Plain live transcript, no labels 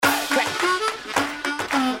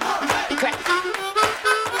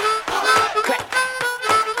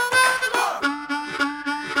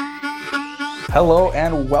Hello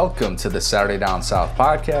and welcome to the Saturday Down South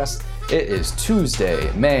podcast. It is Tuesday,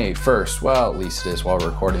 May 1st. Well, at least it is while we're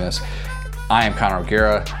recording this. I am Connor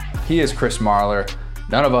O'Gara. He is Chris Marler.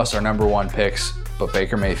 None of us are number one picks, but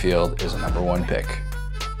Baker Mayfield is a number one pick.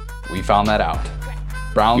 We found that out.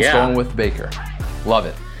 Browns going with Baker. Love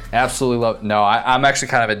it. Absolutely love it. No, I'm actually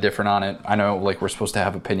kind of indifferent on it. I know we're supposed to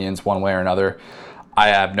have opinions one way or another. I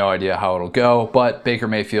have no idea how it'll go, but Baker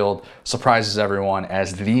Mayfield surprises everyone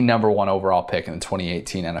as the number one overall pick in the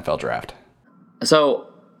 2018 NFL Draft. So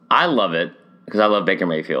I love it because I love Baker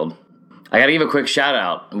Mayfield. I got to give a quick shout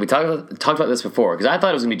out. We talked about this before because I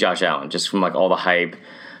thought it was going to be Josh Allen just from like all the hype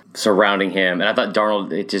surrounding him, and I thought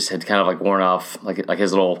Darnold, it just had kind of like worn off, like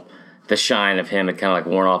his the shine of him had kind of like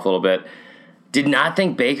worn off a little bit. Did not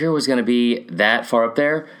think Baker was going to be that far up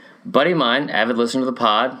there. Buddy of mine, avid listener to the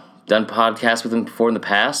pod, done podcasts with him before in the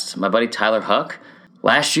past, my buddy Tyler Huck,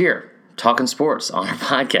 last year, talking sports on our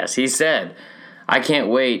podcast, he said, I can't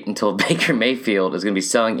wait until Baker Mayfield is going to be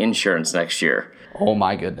selling insurance next year. Oh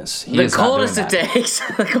my goodness. The coldest it takes.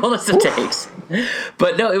 The coldest it takes.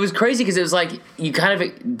 But no, it was crazy because it was like, you kind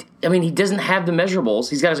of, I mean, he doesn't have the measurables.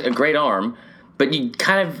 He's got a great arm, but you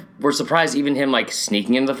kind of were surprised even him like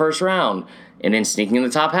sneaking into the first round and then sneaking in the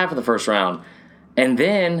top half of the first round. And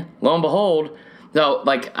then, lo and behold, no,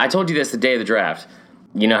 like I told you this the day of the draft.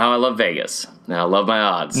 You know how I love Vegas. Now I love my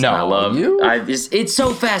odds. No, I love you. It's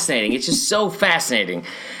so fascinating. It's just so fascinating,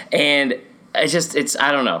 and I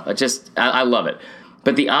don't know. I love it.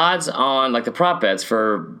 But the odds on like the prop bets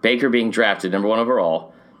for Baker being drafted number one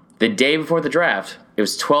overall, the day before the draft, it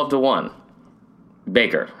was 12-1.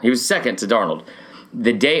 Baker. He was second to Darnold.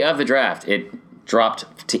 The day of the draft, it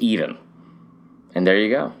dropped to even, and there you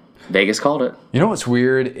go. Vegas called it. You know what's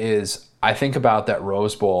weird is I think about that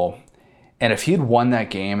Rose Bowl, and if he had won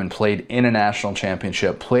that game and played in a national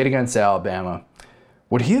championship, played against Alabama,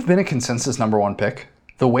 would he have been a consensus number one pick?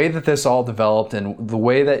 The way that this all developed and the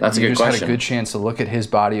way that you just had a good chance to look at his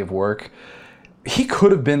body of work, he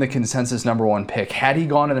could have been the consensus number one pick had he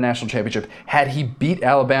gone to the national championship, had he beat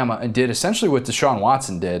Alabama and did essentially what Deshaun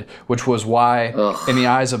Watson did, which was why, in the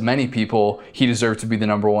eyes of many people, he deserved to be the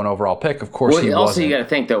number one overall pick. Of course, he wasn't. Also, you got to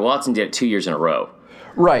think that Watson did it 2 years in a row.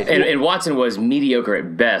 Right. And Watson was mediocre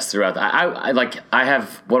at best throughout. I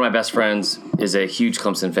have one of my best friends is a huge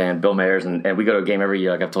Clemson fan, Bill Mayers, and we go to a game every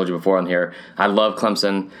year, like I've told you before on here. I love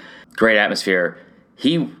Clemson. Great atmosphere.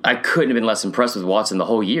 I couldn't have been less impressed with Watson the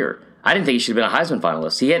whole year. I didn't think he should have been a Heisman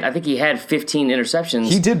finalist. I think he had 15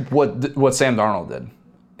 interceptions. He did what Sam Darnold did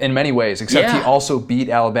in many ways, except he also beat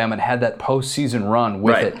Alabama and had that postseason run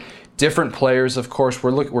with it. Different players, of course.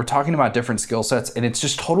 We're talking about different skill sets, and it's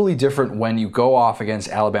just totally different when you go off against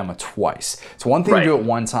Alabama twice. It's one thing to do it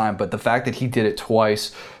one time, but the fact that he did it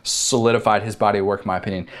twice solidified his body of work, in my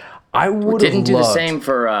opinion. I would have didn't do the same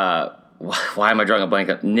for. Why am I drawing a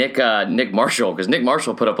blank? Nick Marshall, because Nick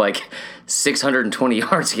Marshall put up like 620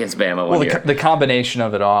 yards against Bama one year. The combination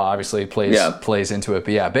of it all obviously plays into it.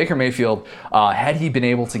 But yeah, Baker Mayfield, had he been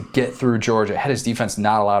able to get through Georgia, had his defense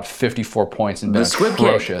not allowed 54 points and been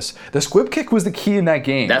atrocious. The squib kick was the key in that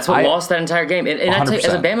game. That's what lost that entire game. And I tell you,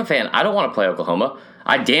 as a Bama fan, I don't want to play Oklahoma.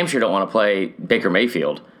 I damn sure don't want to play Baker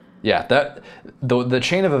Mayfield. Yeah, the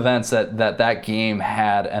chain of events that game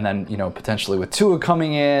had, and then potentially with Tua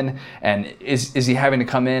coming in, and is he having to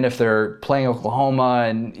come in if they're playing Oklahoma,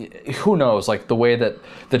 and who knows, like the way that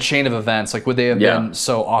the chain of events, like would they have been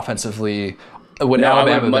so offensively? Would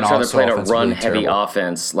Alabama have been much rather played a run-heavy terrible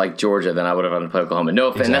offense like Georgia than I would have done to play Oklahoma.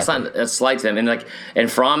 No, and that's not a slight to them.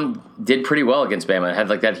 And Fromm did pretty well against Bama. It had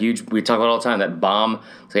like that huge, we talk about all the time, that bomb,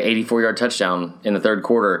 it's like 84-yard touchdown in the third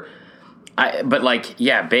quarter.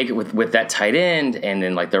 Baker with that tight end, and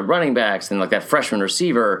then like their running backs, and like that freshman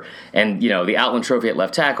receiver, and the Outland Trophy at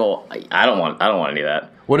left tackle. I don't want any of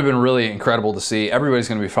that. Would have been really incredible to see. Everybody's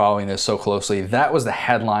going to be following this so closely. That was the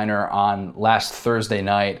headliner on last Thursday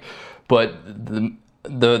night, but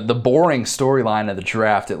the boring storyline of the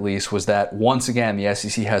draft, at least, was that once again the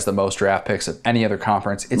SEC has the most draft picks of any other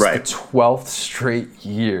conference. It's the 12th straight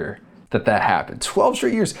year that happened. 12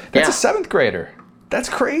 straight years. That's a seventh grader. That's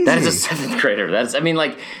crazy. That is a seventh grader.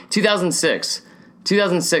 2006.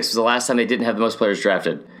 2006 was the last time they didn't have the most players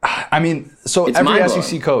drafted. I mean, so every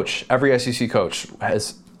SEC coach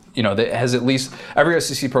has, every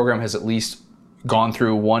SEC program has at least gone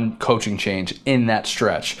through one coaching change in that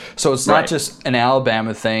stretch. So it's not just an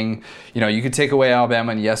Alabama thing. You could take away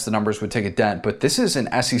Alabama, and yes, the numbers would take a dent, but this is an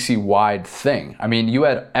SEC-wide thing. I mean, you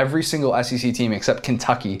had every single SEC team except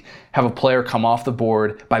Kentucky have a player come off the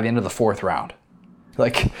board by the end of the fourth round.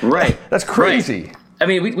 That's crazy. Right. I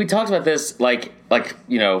mean, we talked about this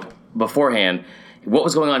beforehand. what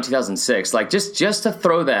was going on in 2006. Like, just to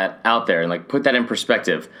throw that out there and, like, put that in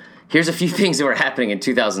perspective, here's a few things that were happening in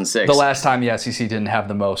 2006. The last time the SEC didn't have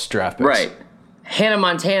the most draft picks. Right. Hannah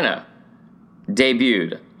Montana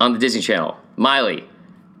debuted on the Disney Channel. Miley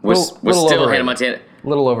was still overrated. Hannah Montana. A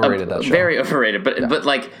little overrated, that show. Very overrated. But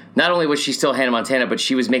like, not only was she still Hannah Montana, but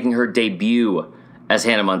she was making her debut as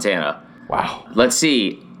Hannah Montana. Wow. Let's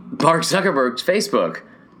see. Mark Zuckerberg's Facebook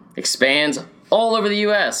expands all over the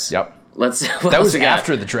U.S. Yep. That was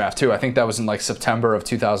after the draft, too. I think that was in, like, September of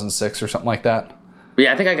 2006 or something like that.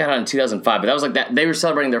 Yeah, I think I got on in 2005, but that was like that. They were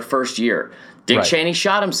celebrating their first year. Dick Cheney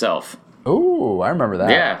shot himself. Ooh, I remember that.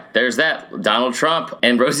 Yeah, there's that. Donald Trump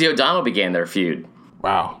and Rosie O'Donnell began their feud.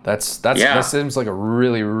 Wow, that seems like a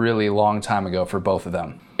really, really long time ago for both of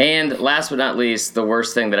them. And last but not least, the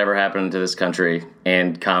worst thing that ever happened to this country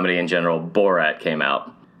and comedy in general, Borat came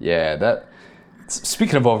out. Yeah,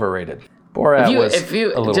 speaking of overrated, Borat was a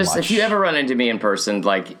little much. If you ever run into me in person,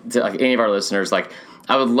 like any of our listeners, like,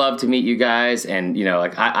 I would love to meet you guys, and, you know,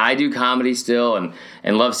 like, I do comedy still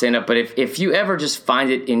and love stand-up, but if you ever just find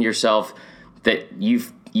it in yourself that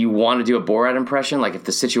you want to do a Borat impression, like, if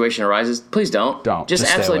the situation arises, please don't. Just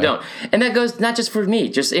absolutely don't. And that goes not just for me,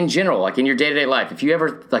 just in general, like, in your day-to-day life. If you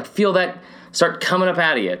ever, like, feel that start coming up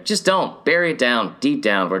out of you, just don't. Bury it down, deep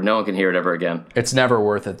down, where no one can hear it ever again. It's never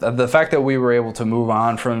worth it. The fact that we were able to move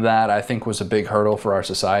on from that, I think, was a big hurdle for our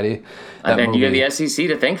society. And you have the SEC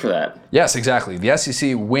to thank for that. Yes, exactly. The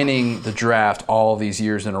SEC winning the draft all these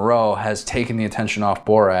years in a row has taken the attention off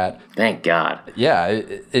Borat. Thank God. Yeah,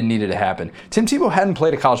 it needed to happen. Tim Tebow hadn't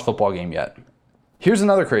played a college football game yet. Here's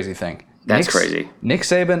another crazy thing. That's crazy. Nick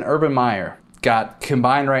Saban, Urban Meyer got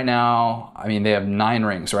combined right now. I mean, they have 9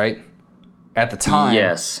 rings, right? At the time...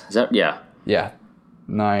 Yes. Is that... Yeah. Yeah.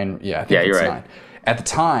 9... Yeah, I think you're it's right. 9. At the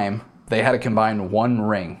time, they had a combined 1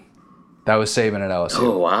 ring. That was Saban at LSU.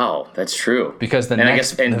 Oh, wow. That's true. Because the very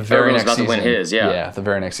next about season, to win his, yeah. Yeah, the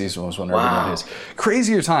very next season was when Urban won his.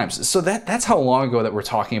 Crazier times. So that's how long ago that we're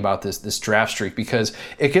talking about this draft streak, because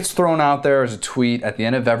it gets thrown out there as a tweet at the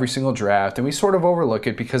end of every single draft, and we sort of overlook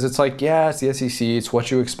it because it's like, yeah, it's the SEC, it's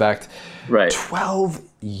what you expect. Right. 12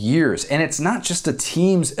 years. And it's not just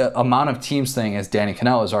a amount of teams thing, as Danny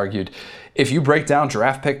Kanell has argued. If you break down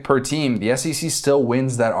draft pick per team, the SEC still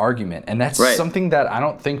wins that argument. And that's something that I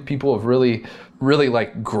don't think people have really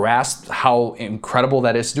like grasped how incredible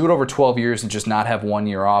that is. To do it over 12 years and just not have 1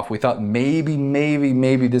 year off. We thought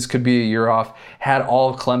maybe this could be a year off. Had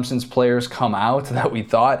all of Clemson's players come out that we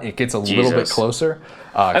thought, it gets a little bit closer.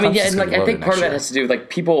 I mean, yeah, and like, I think part of that has to do with, like,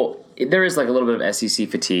 people... There is, like, a little bit of SEC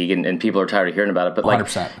fatigue, and people are tired of hearing about it. But, like,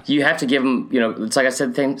 100%. You have to give them, you know, it's like I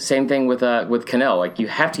said, same thing with Kanell. Like, you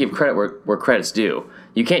have to give credit where credit's due.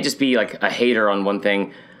 You can't just be, like, a hater on one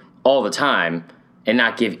thing all the time and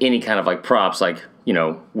not give any kind of, like, props, like, you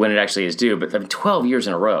know, when it actually is due. But, I mean, 12 years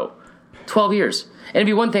in a row. 12 years. And it'd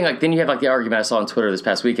be one thing, like, then you have, like, the argument I saw on Twitter this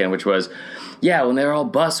past weekend, which was, yeah, when they're all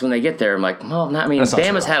busts when they get there. I'm like, well, not, I mean,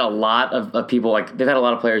 Bama's had a lot of people, like, they've had a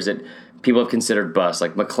lot of players that people have considered busts,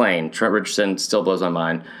 like McClain. Trent Richardson still blows my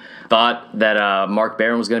mind. Thought that Mark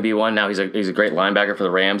Barron was going to be one. Now he's a great linebacker for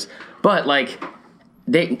the Rams. But, like,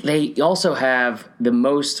 they also have the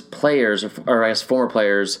most players, or I guess former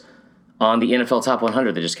players, on the NFL Top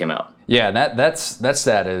 100 that just came out. Yeah, that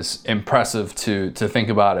stat is impressive to think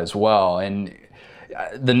about as well. And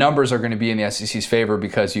the numbers are going to be in the SEC's favor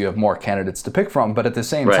because you have more candidates to pick from. But at the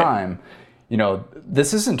same time, you know,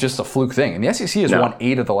 this isn't just a fluke thing. And the SEC has won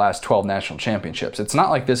 8 of the last 12 national championships. It's not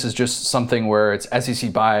like this is just something where it's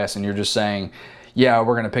SEC bias and you're just saying, yeah,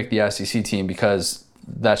 we're going to pick the SEC team because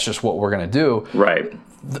that's just what we're going to do. Right.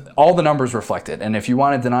 All the numbers reflect it. And if you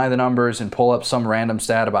want to deny the numbers and pull up some random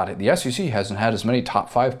stat about it, the SEC hasn't had as many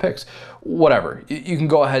top 5 picks. Whatever. You can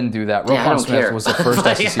go ahead and do that. Roquan Smith was the first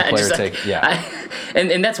SEC player to take. Yeah.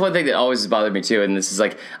 And that's one thing that always has bothered me too. And this is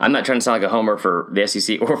like, I'm not trying to sound like a homer for the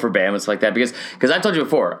SEC or for Bama and stuff like that, because I told you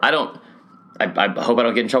before, I hope I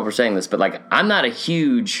don't get in trouble for saying this, but, like, I'm not a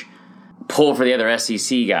huge pull for the other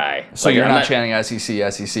SEC guy. So like, you're not chanting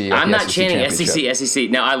SEC. I'm not chanting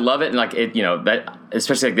SEC. Now, I love it, and, like, it, you know, that,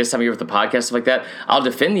 especially like this time of year with the podcast, stuff like that, I'll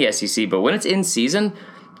defend the SEC. But when it's in season,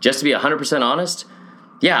 just to be 100% honest,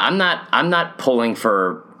 yeah, I'm not pulling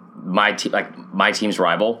for my team's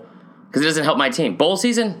rival, because it doesn't help my team. Bowl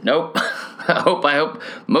season, nope. I hope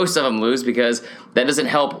most of them lose, because that doesn't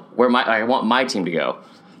help where I want my team to go.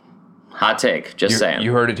 Hot take, saying.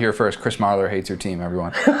 You heard it here first. Chris Marler hates your team,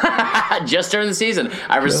 everyone. Just during the season.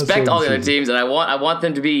 I respect all the other teams, and I want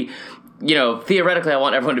them to be, you know, theoretically I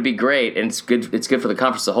want everyone to be great, and it's good for the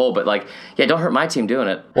conference as a whole, but, like, yeah, don't hurt my team doing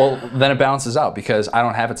it. Well, then it balances out, because I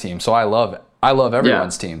don't have a team, so I love I love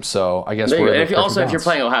everyone's team, so I guess we're if you're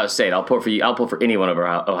playing Ohio State, I'll pull for you. I'll pull for anyone over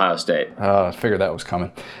Ohio State. I figured that was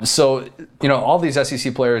coming. So, all these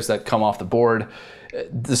SEC players that come off the board,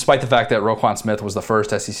 despite the fact that Roquan Smith was the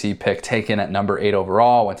first SEC pick taken at number 8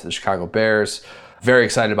 overall, went to the Chicago Bears. Very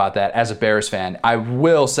excited about that as a Bears fan. I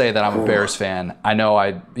will say that I'm a Bears fan. I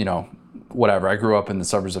know whatever. I grew up in the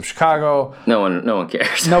suburbs of Chicago. No one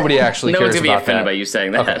cares. Nobody actually cares about that. No one's going to be offended by you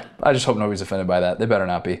saying that. Okay. I just hope nobody's offended by that. They better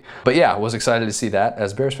not be. But yeah, I was excited to see that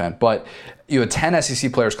as a Bears fan. But you had 10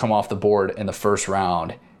 SEC players come off the board in the first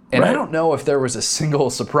round. And I don't know if there was a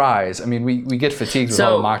single surprise. I mean, we get fatigued with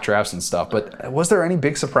all the mock drafts and stuff. But was there any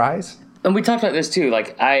big surprise? And we talked about this too.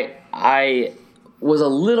 Like I was a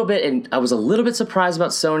little bit surprised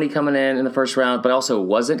about Sony coming in the first round, but I also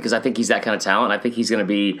wasn't, because I think he's that kind of talent. I think he's going to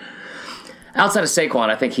be, outside of Saquon,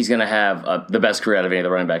 I think he's going to have the best career out of any of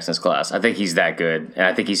the running backs in this class. I think he's that good, and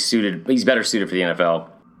I think he's better suited for the NFL.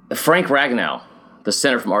 Frank Ragnow, the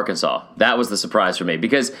center from Arkansas, that was the surprise for me,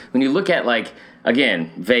 because when you look at,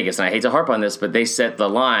 again, Vegas, and I hate to harp on this, but they set the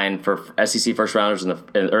line for SEC first rounders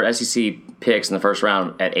or SEC picks in the first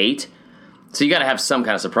round at 8. So you got to have some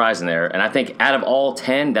kind of surprise in there, and I think out of all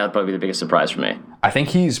 10, that would probably be the biggest surprise for me. I think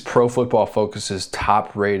he's Pro Football Focus's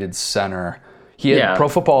top-rated center. He had Pro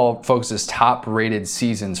Football Focus's top-rated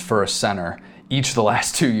seasons for a center each of the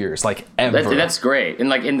last 2 years, ever. That's great,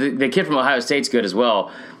 and the kid from Ohio State's good as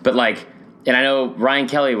well. But and I know Ryan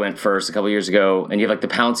Kelly went first a couple years ago, and you have the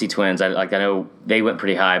Pouncey twins. I know they went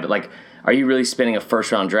pretty high, but are you really spending a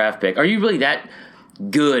first-round draft pick? Are you really that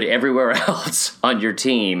good everywhere else on your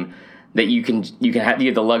team that you have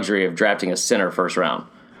the luxury of drafting a center first round?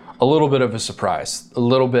 A little bit of a surprise,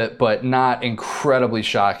 but not incredibly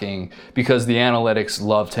shocking, because the analytics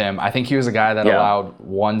loved him. I think he was a guy that allowed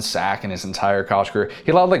 1 sack in his entire college career.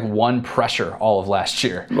 He allowed 1 pressure all of last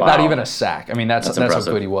year, not even a sack. I mean, that's how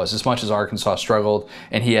good he was. As much as Arkansas struggled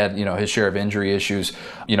and he had his share of injury issues,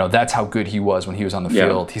 that's how good he was when he was on the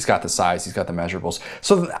field. He's got the size, he's got the measurables.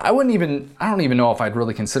 So I don't even know if I'd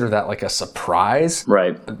really consider that a surprise.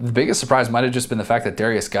 Right. The biggest surprise might have just been the fact that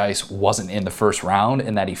Darius Geis wasn't in the first round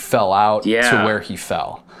and that he fell out to where he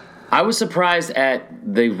fell. I was surprised at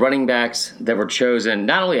the running backs that were chosen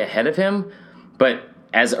not only ahead of him, but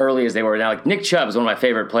as early as they were. Now, Nick Chubb is one of my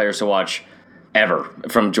favorite players to watch ever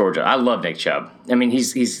from Georgia. I love Nick Chubb. I mean,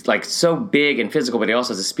 he's so big and physical, but he also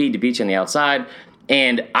has the speed to beat you on the outside.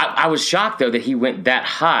 And I was shocked, though, that he went that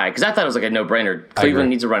high, because I thought it was a no-brainer. Cleveland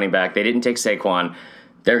needs a running back. They didn't take Saquon.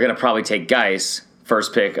 They're going to probably take Geis,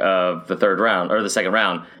 first pick of the third round, or the second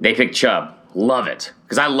round. They picked Chubb. Love it,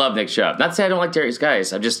 because I love Nick Chubb. Not to say I don't like Darius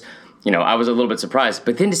Geis. I'm just, I was a little bit surprised.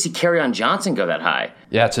 But then to see Kerryon Johnson go that high.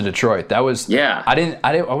 Yeah, to Detroit. That was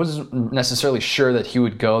I wasn't necessarily sure that he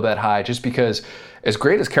would go that high, just because as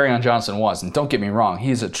great as Kerryon Johnson was, and don't get me wrong,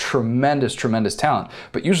 he's a tremendous, tremendous talent.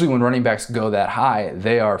 But usually when running backs go that high,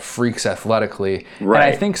 they are freaks athletically. Right.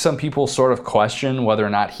 And I think some people sort of question whether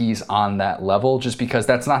or not he's on that level, just because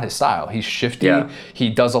that's not his style. He's shifty. Yeah.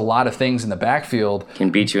 He does a lot of things in the backfield.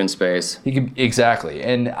 Can beat you in space. Exactly.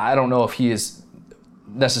 And I don't know if he is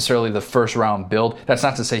necessarily the first round build. That's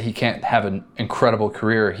not to say he can't have an incredible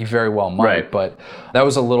career. He very well might, but that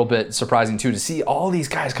was a little bit surprising too, to see all these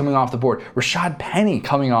guys coming off the board. Rashad Penny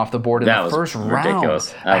coming off the board in the first round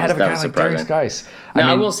ahead of a guy like Darius Geis.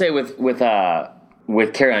 Now, I will say with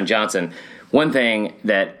Kerryon Johnson, one thing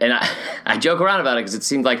that, and I joke around about it because it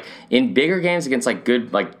seemed like in bigger games against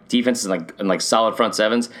good defenses and solid front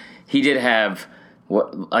sevens, he did have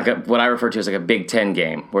what I refer to as a Big Ten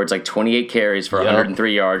game, where it's 28 carries for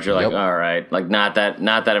 103 yards. You're all right, not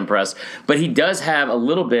that impressed. But he does have a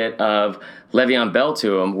little bit of Le'Veon Bell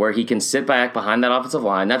to him, where he can sit back behind that offensive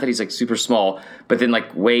line. Not that he's super small, but then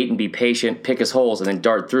wait and be patient, pick his holes, and then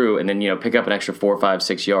dart through, and then pick up an extra 4, 5,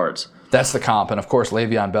 6 yards. That's the comp. And of course,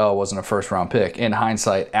 Le'Veon Bell wasn't a first round pick. In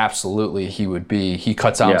hindsight, absolutely he would be. He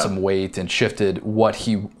cuts out some weight and shifted what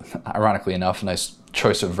he, ironically enough, nice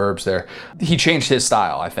choice of verbs there. He changed his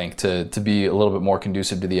style, I think, to be a little bit more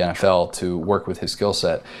conducive to the NFL, to work with his skill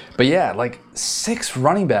set. But yeah, 6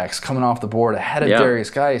 running backs coming off the board ahead of Darius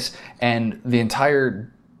Geis, and the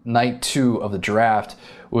entire night 2 of the draft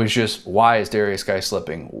was just, why is Darius Geis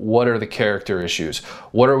slipping? What are the character issues?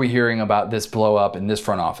 What are we hearing about this blow up in this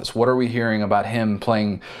front office? What are we hearing about him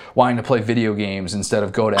wanting to play video games instead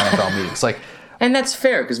of go to NFL meetings? And that's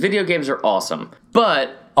fair, because video games are awesome.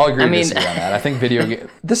 But I'll agree with you on that. I think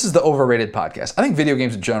this is the overrated podcast. I think video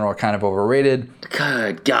games in general are kind of overrated.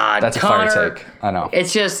 Good God. That's Connor, a fire take. I know.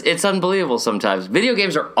 It's unbelievable sometimes. Video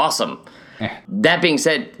games are awesome. That being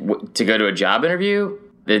said, to go to a job interview,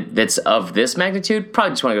 that's of this magnitude,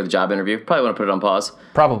 probably just want to go to the job interview. Probably want to put it on pause.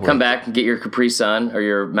 Probably. Come back and get your Capri Sun or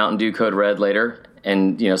your Mountain Dew Code Red later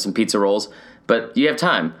and, some pizza rolls. But you have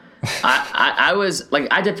time. I was like,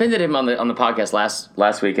 I defended him on the podcast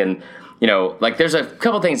last week, and there's a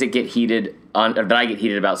couple things that get heated on that I get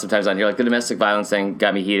heated about sometimes on here, like the domestic violence thing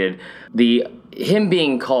got me heated. Him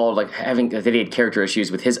being called that he had character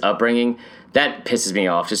issues with his upbringing, that pisses me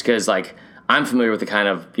off. Just because I'm familiar with the kind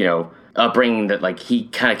of upbringing that he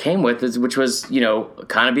kind of came with, which was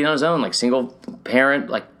kind of being on his own, single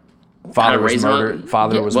parent, Father was murdered.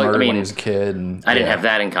 Father was murdered when he was a kid. And, I didn't have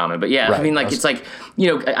that in common, but yeah, right. I mean, it's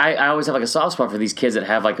I always have a soft spot for these kids that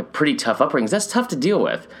have a pretty tough upbringings. That's tough to deal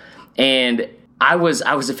with, and I was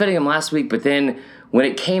defending him last week, but then when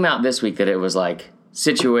it came out this week that it was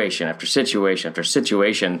situation after situation after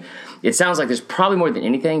situation, it sounds like there's probably more than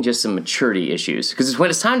anything just some maturity issues, because when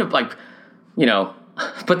it's time to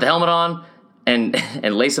put the helmet on and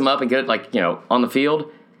lace him up and get it on the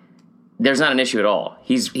field. There's not an issue at all.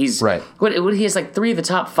 He's right. He has 3 of the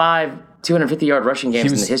top 5 250-yard rushing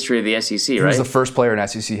games in the history of the SEC, right? He was the first player in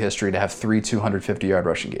SEC history to have 3 250-yard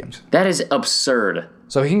rushing games. That is absurd.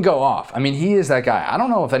 So he can go off. I mean, he is that guy. I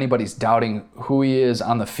don't know if anybody's doubting who he is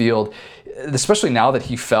on the field, especially now that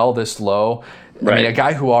he fell this low. Right. I mean, a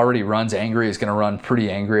guy who already runs angry is going to run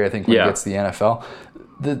pretty angry, I think, when he gets to the NFL.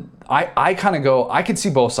 I kind of go, I could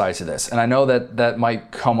see both sides of this, and I know that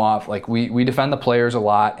might come off we defend the players a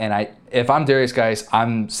lot, and if I'm Derrius Guice,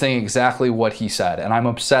 I'm saying exactly what he said, and I'm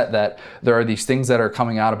upset that there are these things that are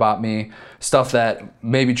coming out about me, stuff that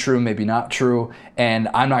may be true, maybe not true, and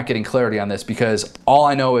I'm not getting clarity on this, because all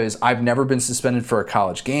I know is I've never been suspended for a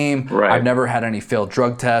college game. Right. I've never had any failed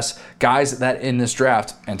drug tests. Guys that in this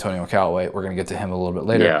draft, Antonio Callaway, we're going to get to him a little bit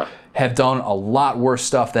later, have done a lot worse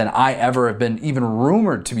stuff than I ever have been even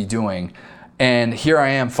rumored to be doing, and here I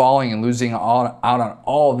am falling and losing out on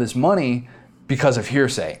all of this money because of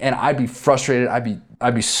hearsay, and I'd be frustrated.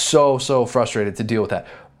 I'd be so frustrated to deal with that.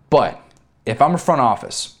 But if I'm a front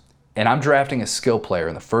office and I'm drafting a skill player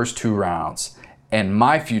in the first 2 rounds, and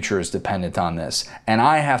my future is dependent on this, and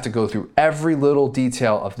I have to go through every little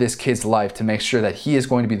detail of this kid's life to make sure that he is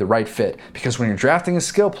going to be the right fit, because when you're drafting a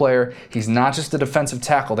skill player, he's not just a defensive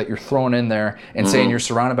tackle that you're throwing in there and saying you're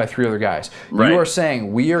surrounded by 3 other guys. Right. You are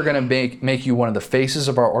saying, we are going to make you one of the faces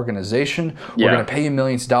of our organization. We're going to pay you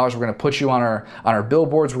millions of dollars. We're going to put you on our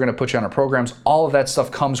billboards. We're going to put you on our programs. All of that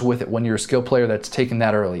stuff comes with it when you're a skill player that's taken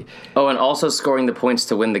that early. Oh, and also scoring the points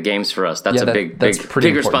to win the games for us. That's big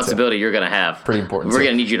responsibility you're going to have. Pretty important. We're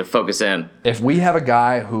going to need you to focus in. If we have a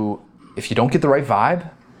guy who, if you don't get the right vibe,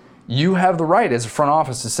 you have the right as a front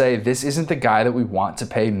office to say, this isn't the guy that we want to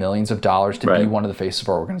pay millions of dollars to be one of the faces of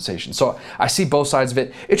our organization. So I see both sides of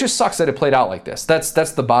it. It just sucks that it played out like this. That's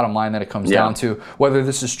the bottom line that it comes down to. Whether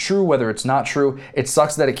this is true, whether it's not true, it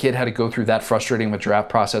sucks that a kid had to go through that frustrating of a draft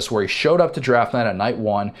process where he showed up to draft night on night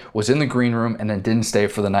 1, was in the green room, and then didn't stay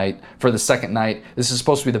for the second night. This is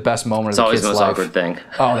supposed to be the best moment of the kid's life. It's always the most awkward thing.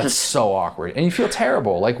 Oh, that's so awkward. And you feel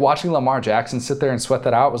terrible. Watching Lamar Jackson sit there and sweat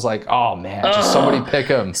that out was oh man, just somebody pick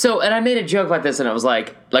him. So, and I made a joke about this, and I was I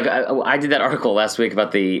did that article last week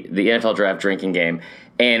about the NFL draft drinking game,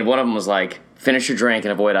 and one of them was finish your drink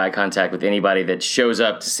and avoid eye contact with anybody that shows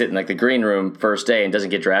up to sit in the green room first day and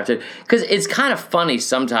doesn't get drafted, because it's kind of funny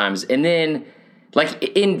sometimes, and then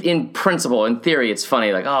in principle, in theory, it's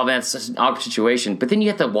funny, oh man, it's such an awkward situation, but then you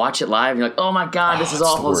have to watch it live and you're oh my god, this is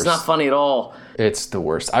awful, it's not funny at all. It's the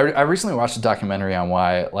worst. I recently watched a documentary on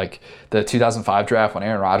why, the 2005 draft when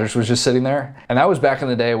Aaron Rodgers was just sitting there. And that was back in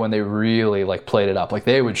the day when they really, played it up.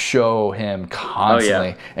 They would show him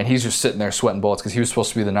constantly. And he's just sitting there sweating bullets because he was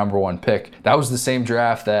supposed to be the number 1 pick. That was the same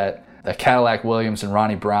draft that Cadillac Williams and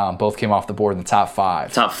Ronnie Brown both came off the board in the top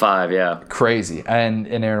 5. Top 5, yeah. Crazy. And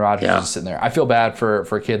Aaron Rodgers was just sitting there. I feel bad for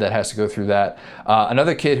a kid that has to go through that.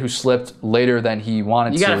 Another kid who slipped later than he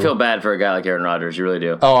wanted to. You got to feel bad for a guy like Aaron Rodgers. You really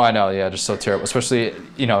do. Oh, I know. Yeah, just so terrible. Especially,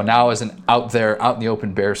 now as an out in the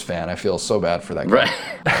open Bears fan, I feel so bad for that guy.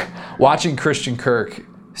 Right. Watching Christian Kirk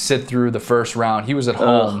sit through the first round, he was at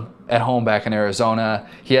home back in Arizona.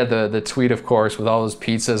 He had the tweet, of course, with all those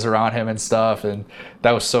pizzas around him and stuff, and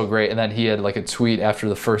that was so great. And then he had a tweet after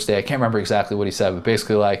the first day. I can't remember exactly what he said, but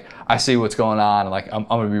basically I see what's going on, and I'm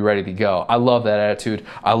going to be ready to go. I love that attitude.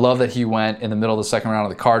 I love that he went in the middle of the second round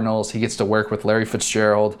of the Cardinals. He gets to work with Larry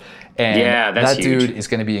Fitzgerald, and that's that huge. dude is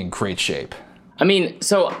going to be in great shape. I mean,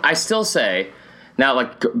 so I still say, now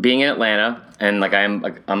being in Atlanta, and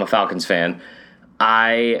I'm a Falcons fan,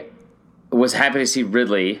 I was happy to see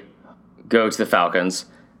Ridley go to the Falcons.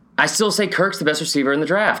 I still say Kirk's the best receiver in the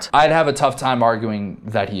draft. I'd have a tough time arguing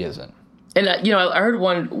that he isn't. And I heard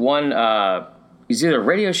one was either a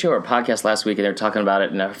radio show or a podcast last week, and they were talking about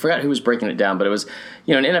it, and I forgot who was breaking it down, but it was,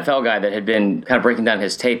 an NFL guy that had been kind of breaking down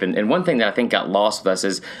his tape, and one thing that I think got lost with us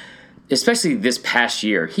is, especially this past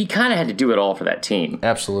year, he kind of had to do it all for that team.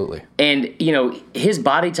 Absolutely. And, his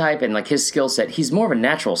body type and, like, his skill set, he's more of a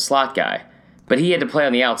natural slot guy, but he had to play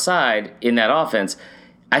on the outside in that offense.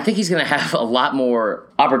 I think he's going to have a lot more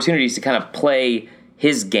opportunities to kind of play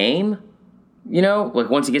his game, like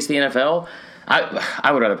once he gets to the NFL.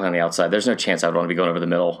 I would rather play on the outside. There's no chance I would want to be going over the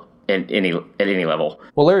middle at any level.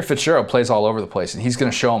 Well, Larry Fitzgerald plays all over the place, and he's going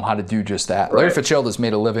to show him how to do just that. Right. Larry Fitzgerald has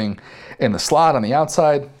made a living in the slot on the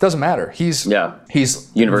outside. Doesn't matter. He's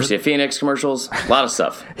University of Phoenix commercials, a lot of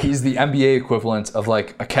stuff. He's the NBA equivalent of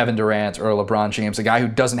like a Kevin Durant or a LeBron James, a guy who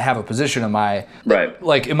doesn't have a position in my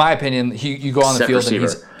opinion. You go on the field receiver.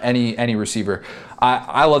 And he's any receiver.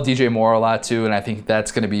 I love DJ Moore a lot too, and I think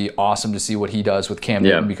that's going to be awesome to see what he does with Cam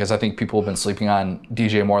Newton, because I think people have been sleeping on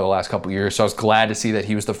DJ Moore the last couple of years. So I was glad to see that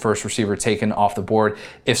he was the first receiver taken off the board.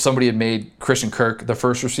 If somebody had made Christian Kirk the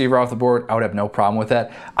first receiver off the board, I would have no problem with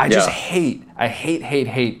that. I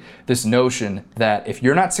hate this notion that if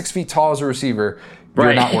you're not 6 feet tall as a receiver,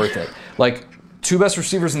 you're not worth it. Like, two best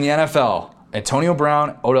receivers in the NFL, Antonio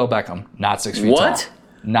Brown, Odell Beckham, not 6 feet tall.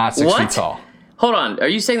 Not 6 feet tall. Hold on. Are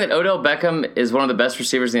you saying that Odell Beckham is one of the best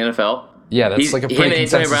receivers in the NFL? Yeah, that's like a pretty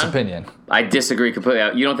consensus opinion. I disagree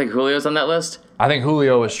completely. You don't think Julio's on that list? I think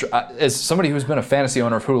Julio is, as somebody who's been a fantasy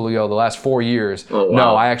owner of Julio the last 4 years,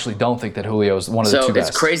 no, I actually don't think that Julio is one of the two best. So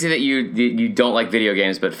it's crazy that you don't like video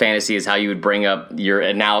games, but fantasy is how you would bring up your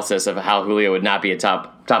analysis of how Julio would not be a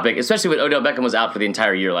top pick, especially when Odell Beckham was out for the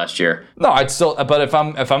entire year last year. No, I'd still, but if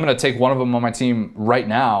I'm going to take one of them on my team right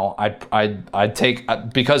now, I'd take,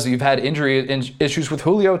 because you've had injury issues with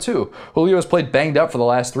Julio too. Julio has played banged up for the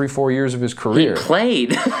last 3-4 years of his career. He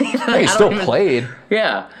played. He still played.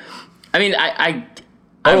 Yeah. I mean,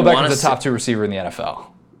 Odell Beckham's a top 2 receiver in the NFL.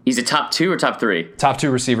 He's a top 2 or top 3? Top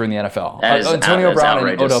 2 receiver in the NFL. Antonio Brown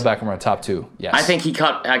outrageous. and Odell Beckham are top 2. Yes. I think he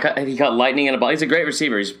caught lightning in a bottle. He's a great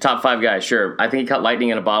receiver. He's a top 5 guy, sure. I think he caught lightning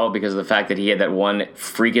in a bottle because of the fact that he had that one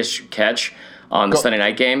freakish catch on the Sunday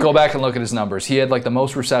night game. Go back and look at his numbers. He had like the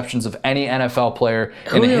most receptions of any NFL player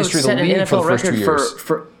in the history of the league for the first 2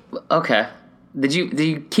 years. Okay. Did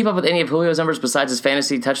you keep up with any of Julio's numbers besides his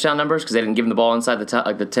fantasy touchdown numbers? Because they didn't give him the ball inside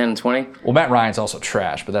the 10 and 20? Well, Matt Ryan's also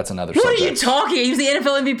trash, but that's another subject. What are you talking? He was the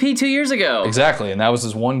NFL MVP 2 years ago. Exactly, and that was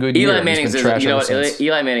his one good year. Eli Manning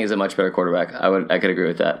is a much better quarterback. I could agree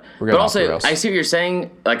with that. But also, I see what you're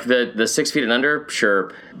saying, like the 6 feet and under,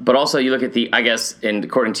 sure. But also, you look at and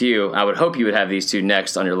according to you, I would hope you would have these two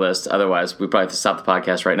next on your list. Otherwise, we probably have to stop the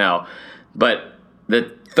podcast right now. But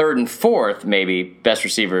the third and fourth, maybe, best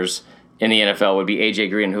receivers in the NFL would be A.J.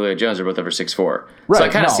 Green and Julio Jones are both over 6'4". Right. So I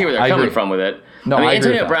kind of see where they're coming from with it. No, I mean,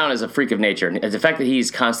 Antonio Brown is a freak of nature. The fact that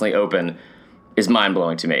he's constantly open is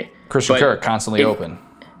mind-blowing to me. Christian Kirk, constantly open.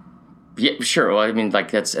 Yeah, sure. Well, I mean,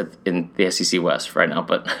 like, that's in the SEC West right now,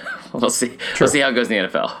 but we'll see. True. We'll see how it goes in the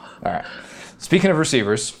NFL. All right. Speaking of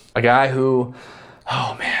receivers, a guy who,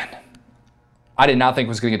 I did not think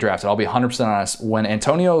was going to get drafted. I'll be 100% honest. When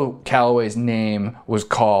Antonio Callaway's name was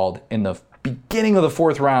called in the beginning of the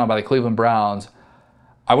 4th round by the Cleveland Browns,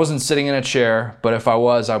 I wasn't sitting in a chair, but if I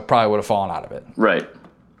was, I probably would have fallen out of it. Right.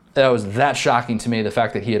 That was that shocking to me, the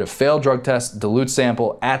fact that he had a failed drug test, dilute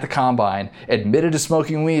sample at the combine, admitted to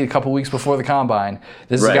smoking weed a couple weeks before the combine.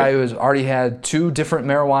 This is a guy who has already had 2 different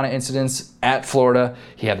marijuana incidents at Florida.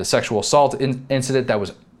 He had the sexual assault incident that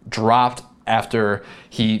was dropped after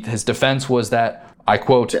his defense was that, I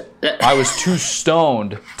quote, I was too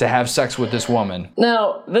stoned to have sex with this woman.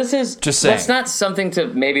 Now, this is just saying. That's not something to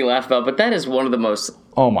maybe laugh about, but that is one of the most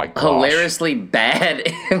hilariously bad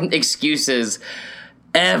excuses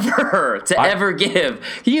ever ever give.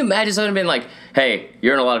 Can you imagine someone being like, hey,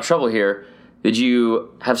 you're in a lot of trouble here. Did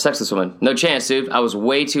you have sex with this woman? No chance, dude. I was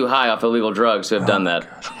way too high off illegal drugs to have done that.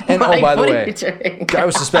 Gosh. And by the way, I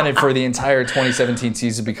was suspended for the entire 2017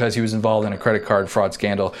 season because he was involved in a credit card fraud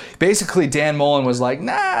scandal. Basically, Dan Mullen was like,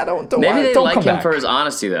 nah, don't Maybe they don't like come him back. For his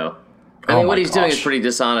honesty, though. I mean, what he's doing is pretty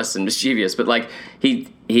dishonest and mischievous, but like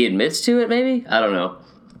he admits to it, maybe? I don't know.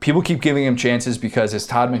 People keep giving him chances because, as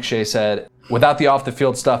Todd McShay said, without the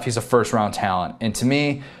off-the-field stuff, he's a first-round talent. And to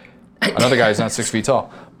me, another guy who's not 6 feet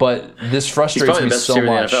tall. But this frustrates me so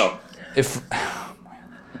much.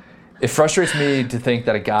 It frustrates me to think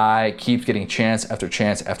that a guy keeps getting chance after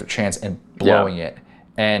chance after chance and blowing it.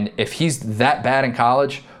 And if he's that bad in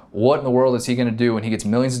college, what in the world is he going to do when he gets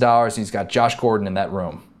millions of dollars and he's got Josh Gordon in that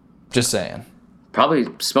room? Just saying. Probably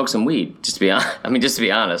smoke some weed, just to be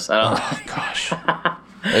honest. I don't Oh, gosh.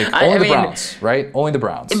 Only the Browns, right? Only the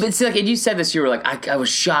Browns. But see, like, and you said this, you were like, I was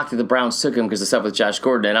shocked that the Browns took him because of stuff with Josh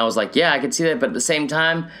Gordon, and I was like, yeah, I could see that, but at the same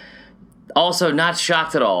time, also not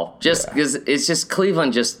shocked at all. Just because it's just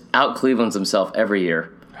Cleveland just out Clevelands himself every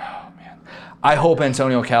year. I hope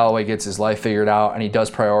Antonio Callaway gets his life figured out and he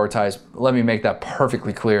does prioritize. Let me make that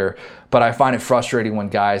perfectly clear. But I find it frustrating when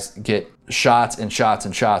guys get shots and shots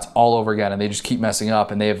and shots all over again and they just keep messing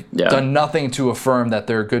up and they've done nothing to affirm that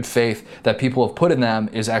their good faith that people have put in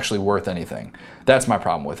them is actually worth anything. That's my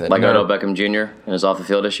problem with it. Like Odell Beckham Jr. and his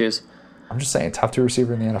off-the-field issues? I'm just saying, top 2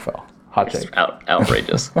 receiver in the NFL. Hot take.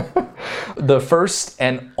 Outrageous. The first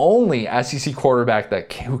and only SEC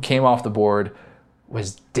quarterback who came off the board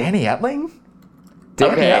was Danny Etling?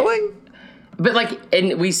 Danny Etling? But, like,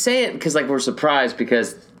 and we say it because, like, we're surprised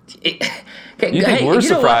because... you think we're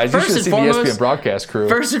surprised? You should have seen the ESPN broadcast crew.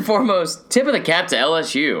 First and foremost, tip of the cap to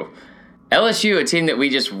LSU. LSU, a team that we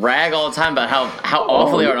just rag all the time about how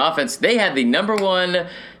awful they are on offense. They had the number 1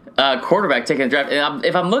 quarterback taken in the draft. And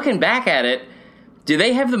if I'm looking back at it, do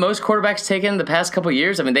they have the most quarterbacks taken the past couple of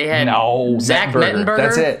years? I mean, they had Zach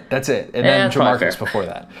Mettenberger. That's it. And then Jamarcus before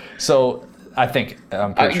that. So... I think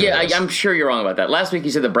I'm pretty sure. I'm sure you're wrong about that. Last week you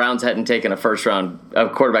said the Browns hadn't taken a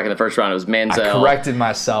quarterback in the first round. It was Manziel. I corrected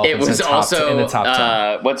myself. It was also in the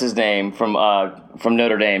top 10. What's his name from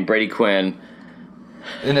Notre Dame, Brady Quinn.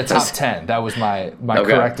 In the top 10. That was my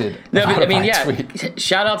corrected. No, but I mean, tweet.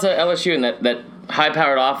 Shout out to LSU and that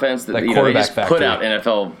high-powered offense that they just factory. put out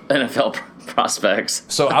NFL prospects.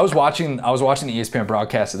 So I was watching the ESPN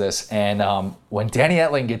broadcast of this, and when Danny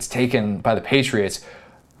Etling gets taken by the Patriots.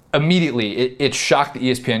 Immediately, it shocked the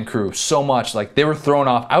ESPN crew so much. Like, they were thrown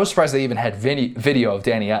off. I was surprised they even had video of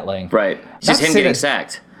Danny Etling. Right. Just him getting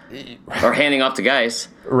sacked. Or handing off to Geis.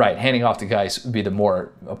 Right. Handing off to Geis would be the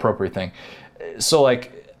more appropriate thing. So,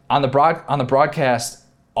 like, on the broadcast,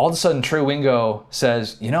 all of a sudden, Trey Wingo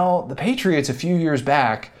says, the Patriots a few years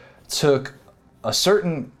back took a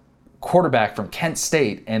certain quarterback from Kent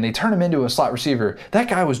State and they turned him into a slot receiver. That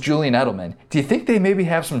guy was Julian Edelman. Do you think they maybe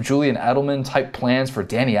have some Julian Edelman type plans for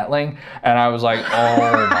Danny Etling? And I was like, oh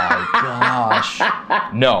my gosh.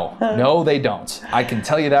 No, they don't. I can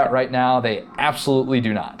tell you that right now. They absolutely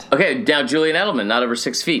do not. Okay, now Julian Edelman, not over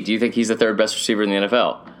 6 feet. Do you think he's the 3rd best receiver in the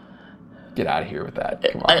NFL? Get out of here with that.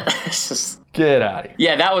 Come on. Get out of here.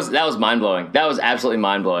 Yeah, that was mind-blowing. That was absolutely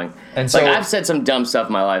mind-blowing. And so, I've said some dumb stuff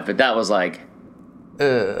in my life, but that was like...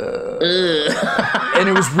 And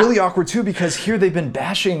it was really awkward too because here they've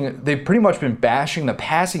pretty much been bashing the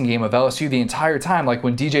passing game of LSU the entire time. Like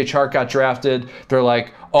when DJ Chark got drafted, they're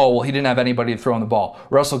like, oh, well, he didn't have anybody to throw in the ball.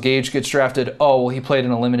 Russell Gage gets drafted, oh, well, he played in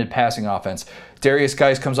a limited passing offense. Darius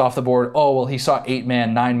Geis comes off the board, oh, well, he saw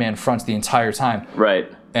 8-man, 9-man fronts the entire time.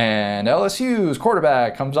 Right. And LSU's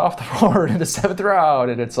quarterback comes off the board in the 7th round,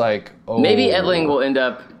 and it's like, oh. Maybe Etling will end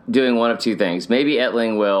up doing one of two things. Maybe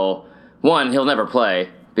Etling will... One, he'll never play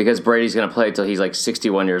because Brady's going to play until he's like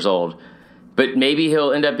 61 years old. But maybe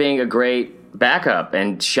he'll end up being a great backup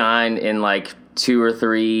and shine in like 2 or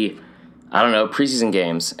 3, preseason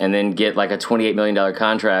games and then get like a $28 million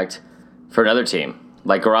contract for another team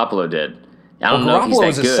like Garoppolo did. I don't know if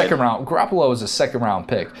he's that good. Garoppolo was a second-round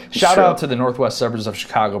pick. Shout out to the northwest suburbs of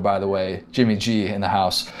Chicago, by the way. Jimmy G in the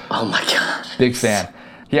house. Oh, my God. Big fan.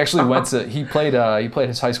 He actually he played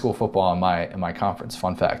his high school football in my conference.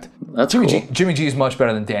 Fun fact. That's cool. Jimmy G is much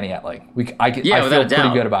better than Danny Etling. I feel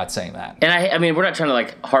pretty good about saying that. And I mean, we're not trying to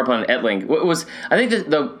like harp on Etling. I think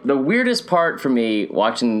the weirdest part for me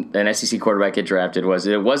watching an SEC quarterback get drafted was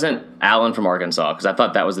it wasn't Allen from Arkansas because I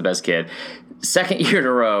thought that was the best kid. Second year in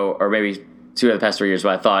a row, or maybe 2 of the past 3 years,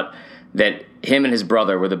 but I thought that him and his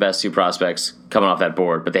brother were the best 2 prospects coming off that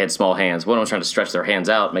board, but they had small hands. One was trying to stretch their hands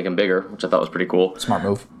out, make them bigger, which I thought was pretty cool. Smart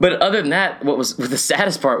move. But other than that, what the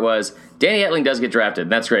saddest part was Danny Etling does get drafted,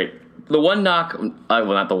 and that's great. The one knock,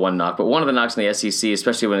 not the one knock, but one of the knocks in the SEC,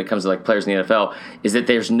 especially when it comes to like players in the NFL, is that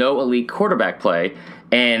there's no elite quarterback play,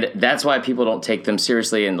 and that's why people don't take them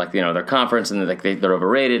seriously in like their conference, and they're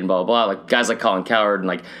overrated and blah blah blah. Like guys like Colin Cowherd and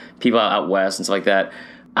like people out west and stuff like that.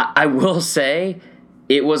 I will say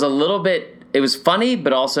it was a little bit. It was funny,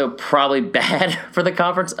 but also probably bad for the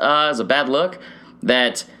conference. As a bad look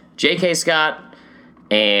that J.K. Scott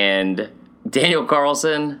and Daniel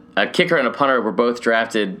Carlson, a kicker and a punter, were both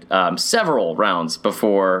drafted several rounds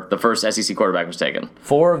before the first SEC quarterback was taken.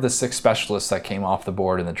 4 of the 6 specialists that came off the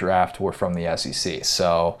board in the draft were from the SEC.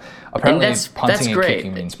 So apparently punting and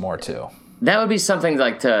kicking means more too. That would be something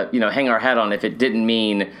like to hang our hat on if it didn't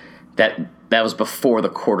mean that was before the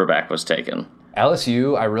quarterback was taken.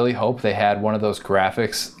 LSU, I really hope they had one of those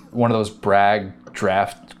graphics, one of those brag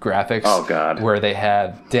draft graphics. Oh, God. Where they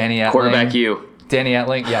had Danny Etling. Quarterback you. Danny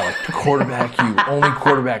Etling, yeah, like quarterback you, only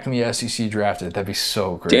quarterback in the SEC drafted. That'd be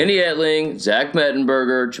so great. Danny Etling, Zach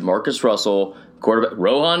Mettenberger, Jamarcus Russell, quarterback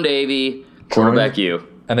Rohan Davey, quarterback you.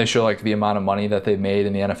 And they show like the amount of money that they've made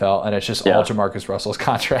in the NFL, and it's just all Jamarcus Russell's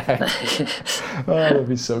contract. Oh, that'd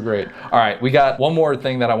be so great. All right, we got one more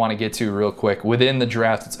thing that I want to get to real quick. Within the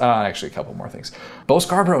draft, it's actually a couple more things. Bo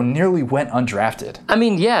Scarborough nearly went undrafted. I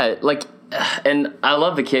mean, yeah, like, and I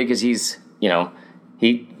love the kid because he's,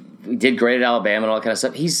 he did great at Alabama and all that kind of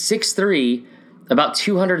stuff. He's 6'3", about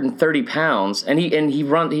 230 pounds, and he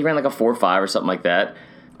ran like a 4.5 or something like that.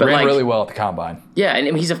 But ran really well at the combine. Yeah,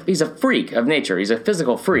 and he's a freak of nature. He's a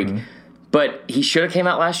physical freak. Mm-hmm. But he should have came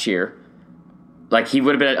out last year. Like, he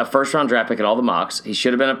would have been a first-round draft pick at all the mocks. He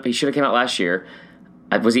should have came out last year.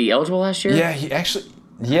 Was he eligible last year?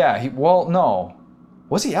 Yeah, no.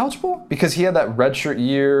 Was he eligible? Because he had that redshirt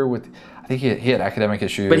year with, I think he had academic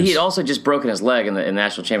issues. But he had also just broken his leg in the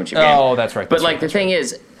national championship game. Oh, that's right. The thing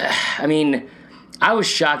is, I mean, I was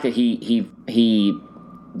shocked that he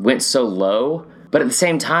went so low. But at the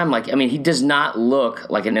same time, he does not look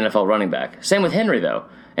like an NFL running back. Same with Henry, though.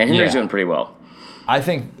 And Henry's doing pretty well. I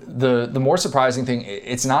think the more surprising thing,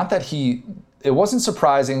 it's not that it wasn't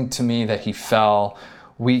surprising to me that he fell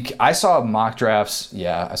weak. I saw mock drafts.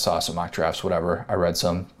 Yeah, I saw some mock drafts, whatever. I read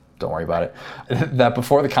some. Don't worry about it. That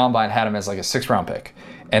before the combine had him as like a 6th-round pick.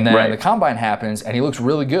 And then the combine happens, and he looks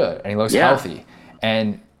really good, and he looks healthy.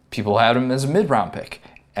 And people had him as a mid-round pick.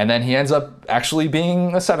 And then he ends up actually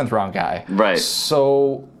being a 7th-round guy. Right.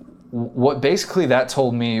 So what basically that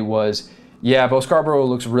told me was, yeah, Bo Scarborough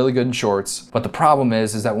looks really good in shorts. But the problem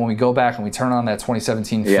is that when we go back and we turn on that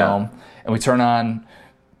 2017 film, and we turn on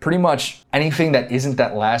pretty much anything that isn't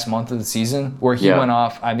that last month of the season where he went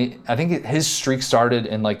off. I mean, I think his streak started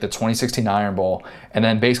in like the 2016 Iron Bowl, and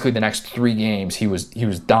then basically the next 3 games he was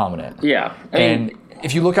dominant. Yeah. And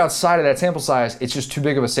if you look outside of that sample size, it's just too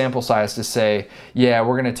big of a sample size to say, yeah,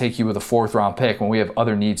 we're going to take you with a 4th-round pick when we have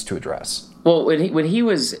other needs to address. Well, when he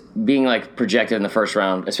was being like projected in the first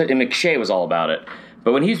round, especially McShay was all about it,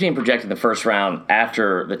 but when he was being projected in the first round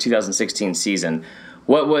after the 2016 season,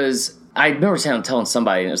 I remember telling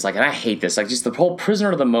somebody, and it was like, and I hate this, like just the whole prisoner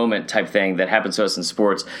of the moment type thing that happens to us in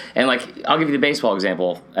sports. And like, I'll give you the baseball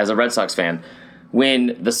example as a Red Sox fan.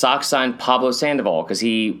 When the Sox signed Pablo Sandoval, because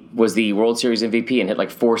he was the World Series MVP and hit like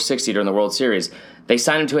 460 during the World Series, they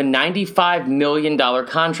signed him to a $95 million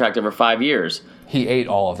contract over 5 years. He ate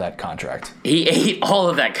all of that contract.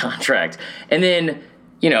 And then,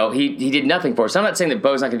 he did nothing for us. So I'm not saying that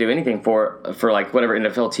Bo's not going to do anything for like whatever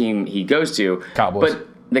NFL team he goes to. Cowboys.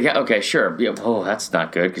 But okay, sure. Yeah, that's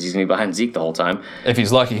not good because he's going to be behind Zeke the whole time. If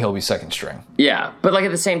he's lucky, he'll be 2nd string. Yeah, but like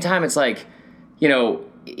at the same time, it's like,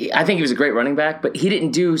 I think he was a great running back, but he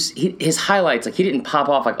didn't do his highlights. Like he didn't pop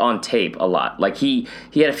off like on tape a lot. Like he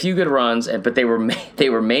had a few good runs, but they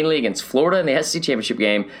were mainly against Florida in the SEC championship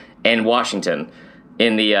game and Washington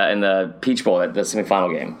in the Peach Bowl, the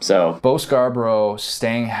semifinal game. So Bo Scarborough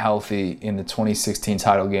staying healthy in the 2016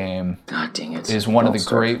 title game, God dang it, is one of the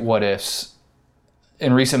great what ifs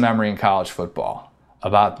in recent memory in college football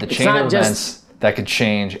about the chain of events that could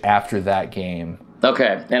change after that game.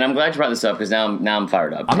 Okay, and I'm glad you brought this up because now I'm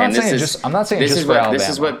fired up. I'm not saying just for Alabama. This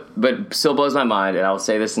is but still blows my mind, and I'll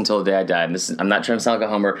say this until the day I die. And I'm not trying to sound like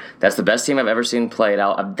a homer. That's the best team I've ever seen play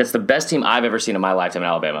that's the best team I've ever seen in my lifetime in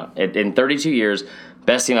Alabama. In 32 years,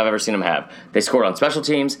 best team I've ever seen them have. They scored on special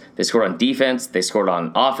teams. They scored on defense. They scored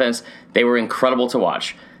on offense. They were incredible to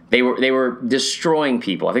watch. They were destroying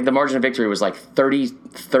people. I think the margin of victory was like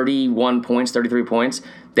 31 points, 33 points.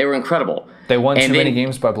 They were incredible. They won too many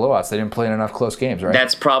games by blowouts. They didn't play in enough close games, right?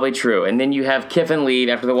 That's probably true. And then you have Kiffin leave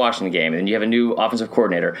after the Washington game, and then you have a new offensive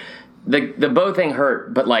coordinator. The Bo thing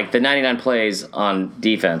hurt, but like the 99 plays on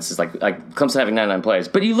defense is like Clemson having 99 plays.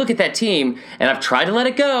 But you look at that team, and I've tried to let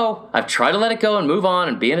it go. I've tried to let it go and move on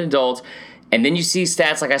and be an adult. And then you see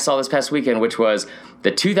stats like I saw this past weekend, which was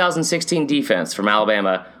the 2016 defense from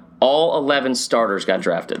Alabama. All 11 starters got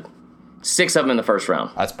drafted. 6 of them in the first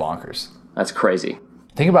round. That's bonkers. That's crazy.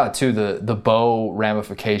 Think about, too, the Bo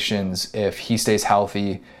ramifications. If he stays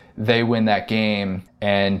healthy, they win that game,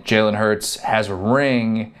 and Jalen Hurts has a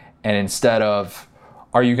ring, and instead of,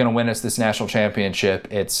 are you going to win us this national championship,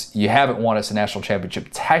 it's, you haven't won us a national championship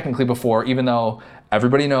technically before, even though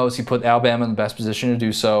everybody knows he put Alabama in the best position to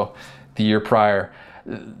do so the year prior.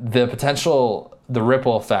 The potential, the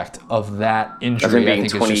ripple effect of that injury, I think,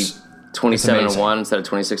 is just 27-1 instead of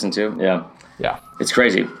 26-2. Yeah. It's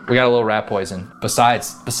crazy. We got a little rat poison.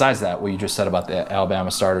 Besides that, what you just said about the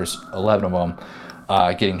Alabama starters, 11 of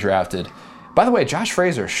them getting drafted. By the way, Josh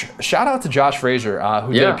Frazier, shout out to Josh Frazier,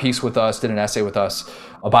 who did a piece with us, did an essay with us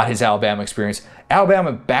about his Alabama experience.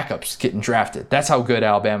 Alabama backups getting drafted. That's how good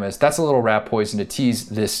Alabama is. That's a little rat poison to tease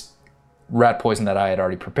this rat poison that I had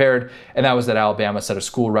already prepared, and that was that Alabama set a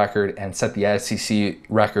school record and set the SEC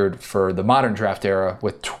record for the modern draft era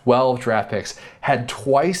with 12 draft picks, had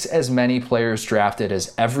twice as many players drafted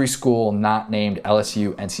as every school not named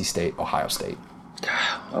LSU, NC State, Ohio State.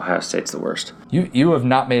 Ohio State's the worst. You have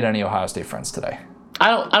not made any Ohio State friends today.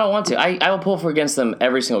 I don't want to. I will pull for against them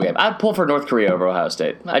every single game. I'd pull for North Korea over Ohio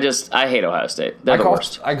State. I hate Ohio State. They're the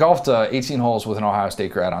worst. I golfed 18 holes with an Ohio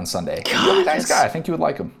State grad on Sunday. God, really nice guy. I think you would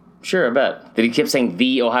like him. Sure, I bet. Did he keep saying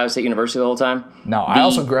the Ohio State University the whole time? No,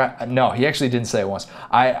 no, he actually didn't say it once.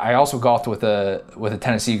 I also golfed with a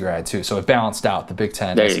Tennessee grad too, so it balanced out the Big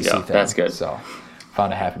Ten. There SEC you go. thing. That's good. So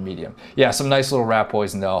found a happy medium. Yeah, some nice little rat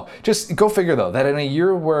poison though. Just go figure though that in a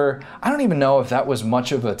year where I don't even know if that was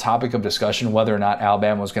much of a topic of discussion whether or not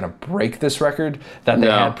Alabama was going to break this record that they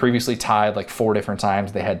had previously tied like 4 different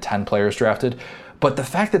times. They had 10 players drafted. But the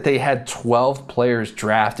fact that they had 12 players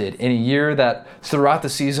drafted in a year that throughout the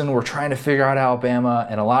season we're trying to figure out Alabama,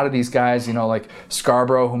 and a lot of these guys, like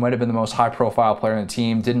Scarborough, who might have been the most high-profile player on the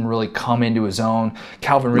team, didn't really come into his own.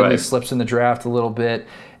 Calvin Ridley slips in the draft a little bit.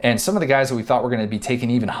 And some of the guys that we thought were going to be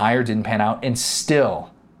taken even higher didn't pan out, and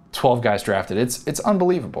still 12 guys drafted. It's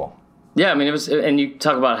unbelievable. Yeah, I mean, it was, and you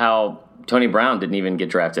talk about how Tony Brown didn't even get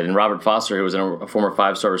drafted, and Robert Foster, who was a former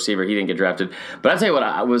 5-star receiver, he didn't get drafted. But I'll tell you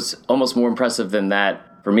what was almost more impressive than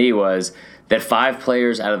that for me was that 5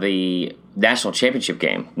 players out of the national championship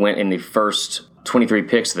game went in the first 23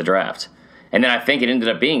 picks of the draft. And then I think it ended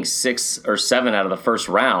up being 6 or 7 out of the first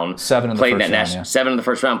round. 7 in the first round, 7 in the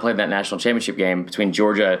first round played that national championship game between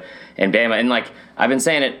Georgia and Bama. And I've been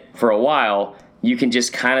saying it for a while, you can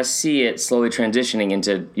just kind of see it slowly transitioning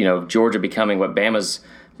into, Georgia becoming what Bama's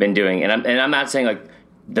been doing. And I'm not saying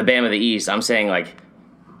the Bama of the East. I'm saying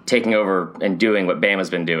taking over and doing what Bama's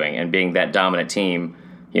been doing and being that dominant team,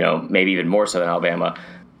 maybe even more so than Alabama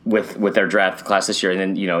with their draft class this year. And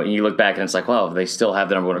then, you look back and it's well, they still have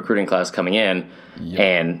the number 1 recruiting class coming in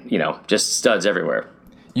and, just studs everywhere.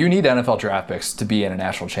 You need NFL draft picks to be in a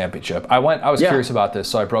national championship. I was curious about this,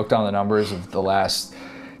 so I broke down the numbers of the last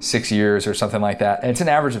 6 years or something like that. And it's an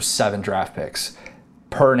average of 7 draft picks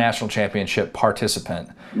per national championship participant.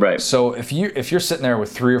 Right. So if you're sitting there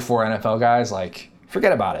with 3 or 4 NFL guys,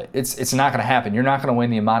 forget about it. It's not going to happen. You're not going to win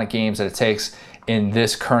the amount of games that it takes in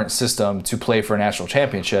this current system to play for a national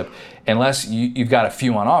championship unless you've got a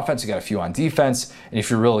few on offense, you got a few on defense, and if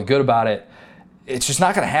you're really good about it, it's just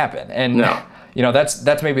not going to happen. And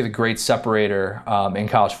that's maybe the great separator in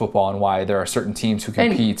college football and why there are certain teams who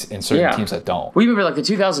compete and certain teams that don't. We remember the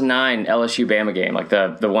 2009 LSU Bama game,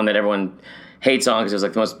 the one that everyone hates on because it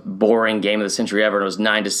was the most boring game of the century ever, and it was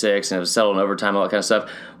 9-6, and it was settled in overtime, all that kind of stuff.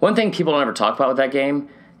 One thing people don't ever talk about with that game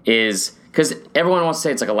is because everyone wants to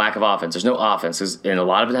say it's a lack of offense. There's no offense, and a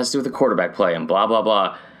lot of it has to do with the quarterback play and blah, blah,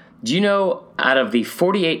 blah. Do you know out of the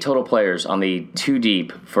 48 total players on the 2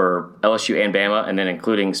 deep for LSU and Bama, and then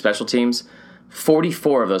including special teams,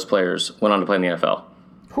 44 of those players went on to play in the NFL?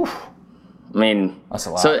 Whew. I mean, that's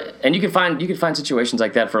a lot. So, and you can find situations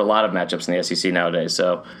like that for a lot of matchups in the SEC nowadays.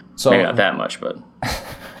 So maybe not that much, but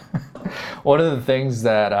one of the things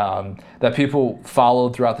that that people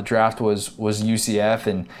followed throughout the draft was UCF,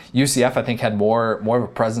 and UCF I think had more of a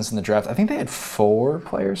presence in the draft. I think they had 4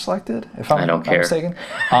 players selected, if I'm not mistaken.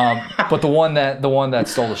 But the one that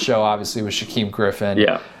stole the show obviously was Shaquem Griffin.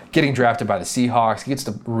 Yeah. Getting drafted by the Seahawks. He gets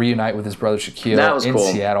to reunite with his brother Shaquille in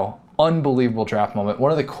Seattle. Unbelievable draft moment. One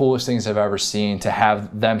of the coolest things I've ever seen, to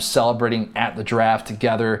have them celebrating at the draft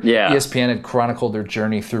together. Yeah. ESPN had chronicled their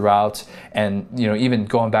journey throughout, and even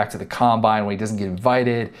going back to the combine when he doesn't get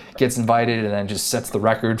invited, gets invited, and then just sets the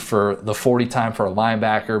record for the 40 time for a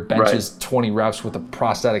linebacker, benches 20 reps with a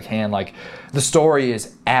prosthetic hand. The story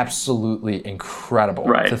is absolutely incredible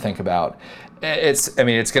to think about. It's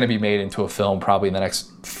going to be made into a film probably in the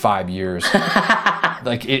next 5 years.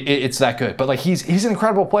 It's that good. But he's an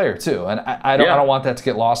incredible player too, and I don't want that to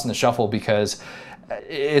get lost in the shuffle because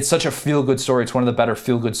it's such a feel-good story. It's one of the better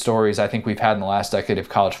feel-good stories I think we've had in the last decade of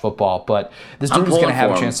college football. But this dude is going to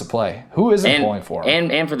have a chance to play. Who isn't pulling for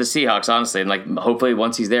him? And for the Seahawks, honestly, and hopefully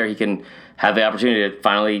once he's there, he can have the opportunity to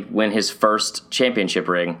finally win his first championship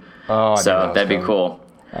ring. Oh, so that'd be cool.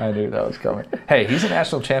 I knew that was coming. Hey, he's a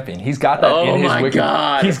national champion. He's got that in his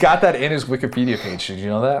God. He's got that in his Wikipedia page. Did you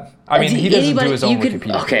know that? I mean, he doesn't do his own Wikipedia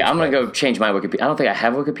page. Okay, I'm going to go change my Wikipedia. I don't think I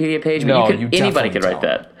have a Wikipedia page, but anybody could write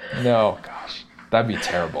that. No, gosh. That'd be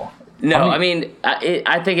terrible. No, I mean,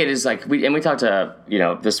 I think it is we talked to,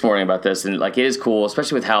 this morning about this, and it is cool,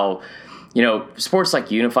 especially with how sports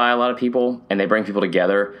like unify a lot of people and they bring people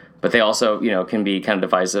together, but they also, can be kind of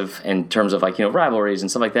divisive in terms of like, rivalries and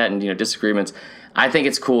stuff like that and, disagreements. I think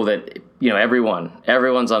it's cool that,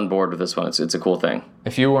 everyone's on board with this one. It's a cool thing.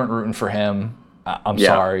 If you weren't rooting for him, I'm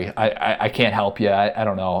sorry. I can't help you. I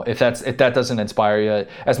don't know. If that doesn't inspire you,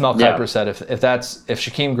 as Mel Kiper said, if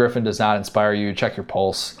Shaquem Griffin does not inspire you, check your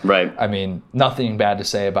pulse. Right. I mean, nothing bad to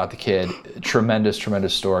say about the kid. Tremendous,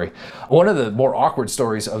 tremendous story. One of the more awkward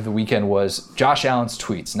stories of the weekend was Josh Allen's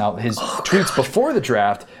tweets. Now, his tweets before the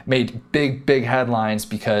draft made big headlines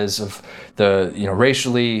because of the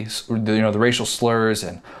the racial slurs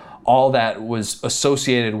and all that was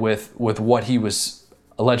associated with what he was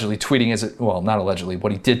allegedly tweeting not allegedly,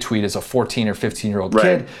 what he did tweet as a 14 or 15-year-old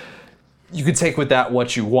kid. You could take with that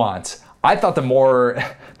what you want. I thought the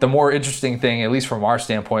more interesting thing, at least from our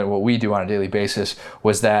standpoint, what we do on a daily basis,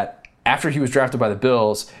 was that after he was drafted by the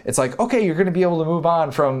Bills, it's like, okay, you're going to be able to move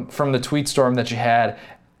on from the tweet storm that you had.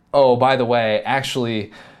 Oh, by the way,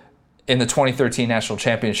 actually, in the 2013 National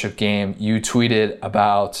Championship game, you tweeted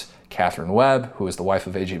about Catherine Webb, who is the wife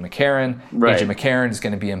of A.J. McCarron. Right. A.J. McCarron is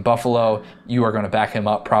going to be in Buffalo. You are going to back him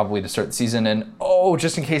up probably to start the season. And,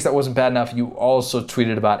 just in case that wasn't bad enough, you also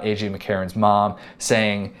tweeted about A.J. McCarron's mom,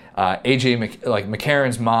 saying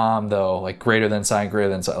McCarron's mom, though, like greater than sign.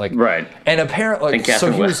 Right. And apparently,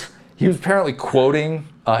 he was apparently quoting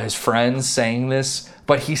his friends saying this,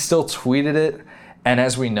 but he still tweeted it. And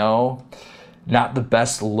as we know, not the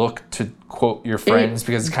best look to quote your friends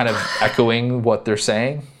because it's kind of echoing what they're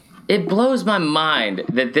saying. It blows my mind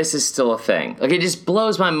that this is still a thing. Like, it just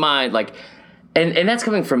blows my mind. Like, and that's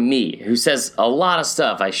coming from me, who says a lot of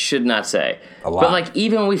stuff I should not say. A lot. But, like,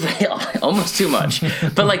 even when we almost too much.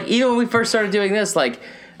 But, like, even when we first started doing this, like,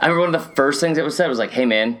 I remember one of the first things that was said was like, hey,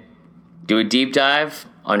 man, do a deep dive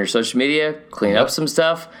on your social media, clean up some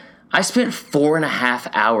stuff. I spent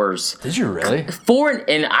 4.5 hours. Did you really?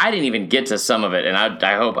 And I didn't even get to some of it, and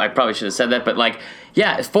I hope I probably should have said that, but like,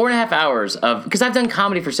 yeah, 4.5 hours of, because I've done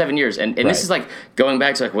comedy for 7 years, and this is like going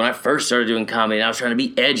back to like when I first started doing comedy, and I was trying to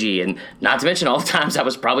be edgy, and not to mention all the times I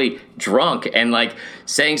was probably drunk and like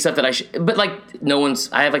saying stuff that but like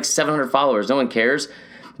I have like 700 followers, no one cares.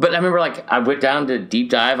 But I remember like I went down to deep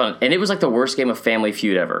dive on, and it was like the worst game of Family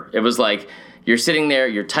Feud ever. It was like, you're sitting there,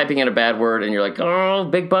 you're typing in a bad word, and you're like, oh,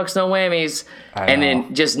 big bucks, no whammies. And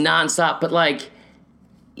then just nonstop. But, like,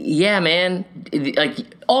 yeah, man. Like,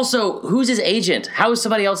 also, who's his agent? How has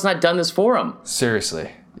somebody else not done this for him?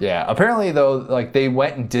 Seriously. Yeah. Apparently, though, like, they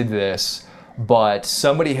went and did this, but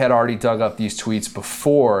somebody had already dug up these tweets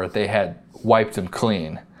before they had wiped them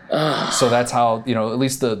clean. So that's how, at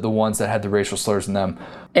least the ones that had the racial slurs in them.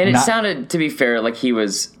 And it sounded, to be fair, like he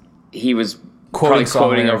was probably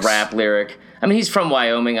quoting a rap lyric. I mean, he's from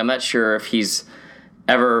Wyoming. I'm not sure if he's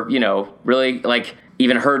ever, really like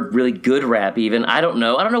even heard really good rap. Even I don't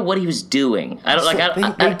know what he was doing. I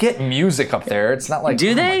don't They get music up there. It's not like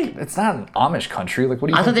it's not an Amish country. Like, what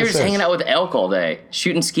do you? I thought they were just hanging out with elk all day,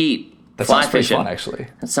 shooting skeet. That fly sounds pretty fishing. fun, actually.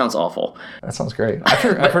 That sounds awful. That sounds great. I've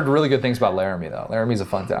heard really good things about Laramie, though. Laramie's a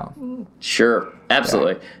fun town. Sure,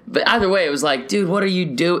 absolutely. Yeah. But either way, it was like, dude, what are you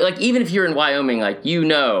doing? Like, even if you're in Wyoming, like, you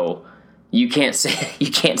can't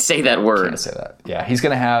say that word. Can't say that. Yeah, he's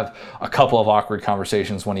going to have a couple of awkward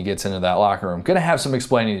conversations when he gets into that locker room. Going to have some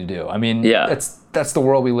explaining to do. I mean, that's the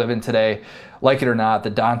world we live in today. Like it or not,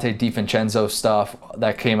 the Dante DiVincenzo stuff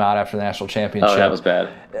that came out after the national championship. Oh, that was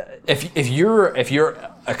bad. If you're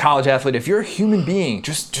a college athlete, if you're a human being,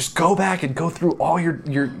 just go back and go through all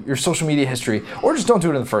your social media history, or just don't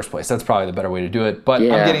do it in the first place. That's probably the better way to do it. But I'm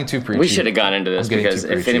getting too preachy. We should have gone into this because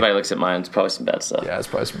if anybody looks at mine, it's probably some bad stuff. Yeah, it's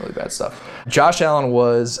probably some really bad stuff. Josh Allen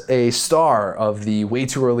was a star of the way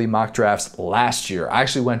too early mock drafts last year. I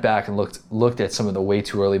actually went back and looked at some of the way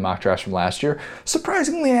too early mock drafts from last year.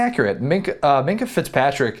 Surprisingly accurate. Minkah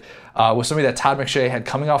Fitzpatrick was somebody that Todd McShay had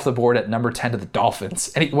coming off the board at number 10 to the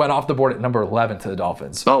Dolphins, and he went off the board at number 11 to the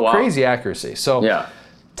Dolphins. Oh, wow. Crazy accuracy. So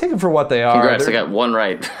take them for what they are. Congrats, I got one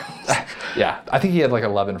right. Yeah, I think he had like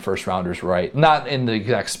 11 first-rounders right. Not in the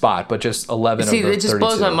exact spot, but just 11 of the 32. See, it just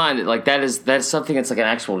blows my mind. Like, that's something that's like an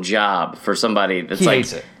actual job for somebody that's he like...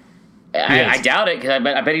 hates it. I doubt it, because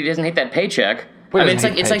I bet he doesn't hate that paycheck. I mean,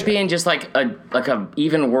 it's like being just like a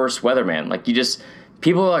even worse weatherman. Like, you just...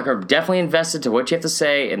 People are definitely invested to what you have to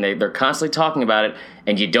say, and they're constantly talking about it,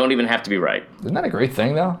 and you don't even have to be right. Isn't that a great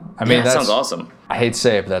thing, though? I mean, that sounds awesome. I hate to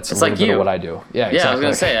say it, but that's a little bit of what I do. Yeah, exactly. Yeah, I was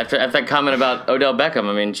going to say, after that comment about Odell Beckham,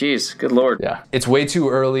 I mean, geez, good Lord. Yeah. It's way too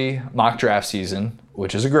early mock draft season,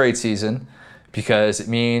 which is a great season. because it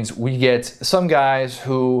means we get some guys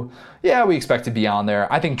who, yeah, we expect to be on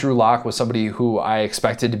there. I think Drew Lock was somebody who I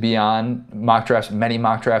expected to be on mock drafts, many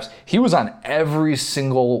mock drafts. He was on every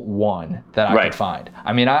single one that I could find.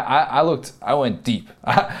 I mean, I went deep.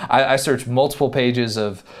 I searched multiple pages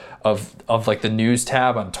of like the news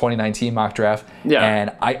tab on 2019 mock draft. Yeah.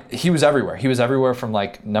 And he was everywhere. He was everywhere from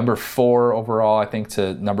like number 4 overall, I think,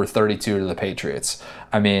 to number 32 to the Patriots.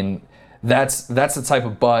 I mean, that's the type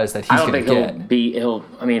of buzz that he's going to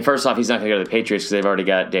get. I mean, first off, he's not going to go to the Patriots because they've already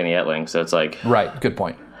got Danny Etling. So it's like. Right. Good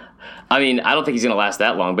point. I mean, I don't think he's going to last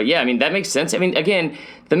that long. But yeah, I mean, that makes sense. I mean, again,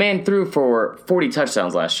 the man threw for 40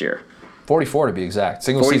 touchdowns last year. 44 to be exact.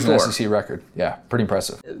 Single 44. Season SEC record. Yeah, pretty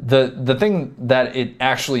impressive. The thing that it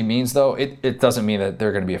actually means, though, it doesn't mean that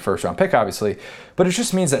they're going to be a first-round pick, obviously, but it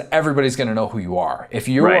just means that everybody's going to know who you are. If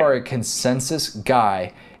you are a consensus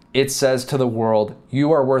guy, it says to the world,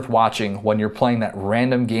 you are worth watching when you're playing that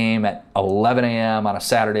random game at 11 a.m. on a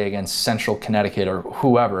Saturday against Central Connecticut or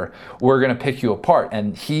whoever. We're going to pick you apart,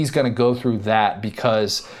 and he's going to go through that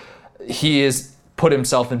because he is put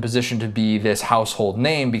himself in position to be this household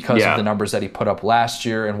name because of the numbers that he put up last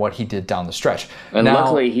year and what he did down the stretch. And now,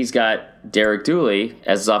 luckily, he's got Derek Dooley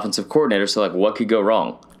as his offensive coordinator, so like, what could go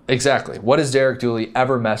wrong? Exactly. What has Derek Dooley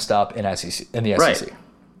ever messed up in the SEC? Right.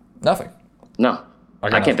 Nothing. No. I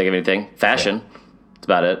can't think of anything. Fashion. That's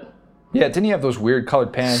about it. Yeah, didn't he have those weird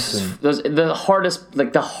colored pants? And the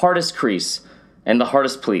hardest crease and the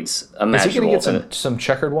hardest pleats imaginable. Is he going to get some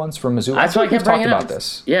checkered ones from Missoula? That's why I kept talked about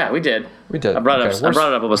this. Yeah, we did. We did. I brought it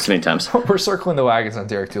up almost too many times. We're circling the wagons on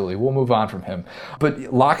Derek Dooley. We'll move on from him. But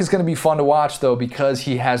Locke is going to be fun to watch, though, because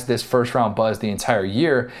he has this first-round buzz the entire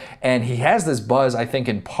year. And he has this buzz, I think,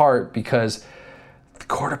 in part because the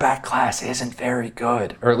quarterback class isn't very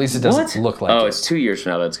good. Or at least it doesn't look like it. Oh, it's 2 years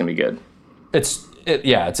from now that's going to be good. It's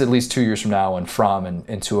at least 2 years from now when Fromm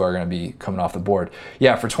and Tua are going to be coming off the board.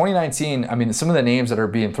 Yeah, for 2019, I mean, some of the names that are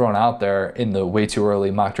being thrown out there in the way too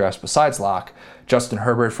early mock drafts besides Locke, Justin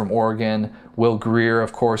Herbert from Oregon, Will Grier,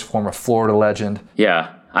 of course, former Florida legend.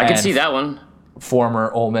 Yeah, I can see that one.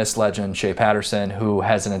 Former Ole Miss legend Shea Patterson, who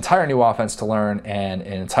has an entire new offense to learn and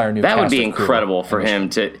an entire new cast. That would be incredible for him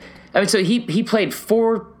to. I mean, so he played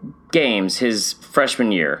 4 games his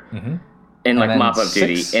freshman year. Mm-hmm. In like mop-up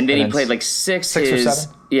duty, and then he played like 6 or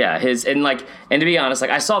 7. Yeah, and to be honest, like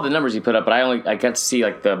I saw the numbers he put up, but I got to see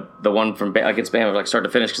like the one from against Bama like start to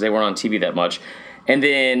finish because they weren't on TV that much, and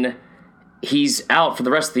then he's out for the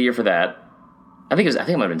rest of the year for that. I think it might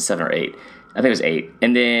have been 7 or 8. I think it was 8,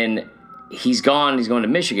 and then he's gone. He's going to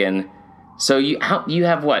Michigan. So you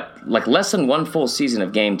have what, like less than 1 full season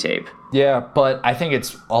of game tape? Yeah, but I think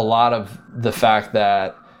it's a lot of the fact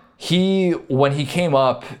that. When he came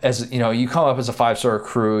up as, you come up as a 5-star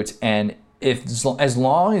recruit, and as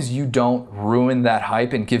long as you don't ruin that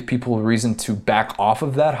hype and give people a reason to back off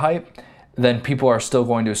of that hype, then people are still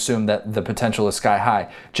going to assume that the potential is sky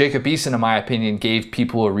high. Jacob Eason, in my opinion, gave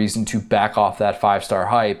people a reason to back off that 5-star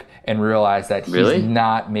hype and realize that he's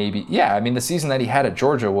not maybe. Yeah, I mean, the season that he had at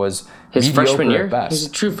Georgia was his mediocre freshman year. At best. He's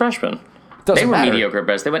a true freshman. They were mediocre at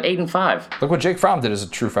best. They went 8-5. Look what Jake Fromm did as a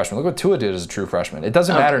true freshman. Look what Tua did as a true freshman. It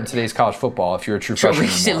doesn't matter in today's college football if you're a true freshman.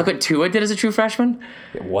 You said, look what Tua did as a true freshman?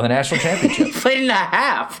 He won the national championship. He played in a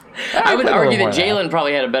half. I would argue that Jalen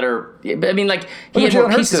probably had a better. I mean, like he had more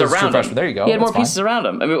pieces around him. There you go. He had more pieces around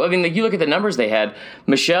him. I mean, like, you look at the numbers they had.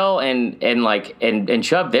 Michelle and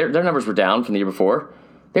Chubb, their numbers were down from the year before.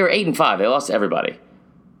 They were 8-5. They lost to everybody.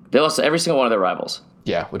 They lost to every single one of their rivals.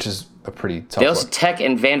 Yeah, which is a pretty tough. They lost to Tech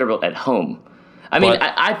and Vanderbilt at home. I mean,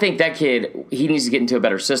 I think that kid, he needs to get into a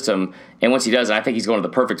better system. And once he does, I think he's going to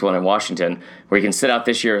the perfect one in Washington, where he can sit out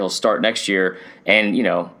this year, he'll start next year. And,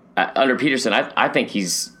 under Peterson, I think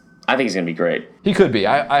he's going to be great. He could be.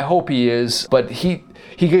 I hope he is. But he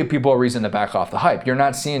gave people a reason to back off the hype. You're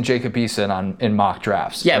not seeing Jacob Eason in mock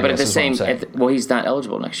drafts. Yeah, but at the same, he's not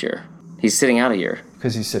eligible next year. He's sitting out a year.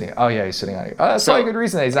 Because he's sitting. Oh yeah, he's sitting out a year. Oh, that's probably a good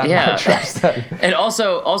reason that he's not in mock drafts. And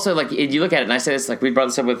also, like you look at it, and I say this, like we brought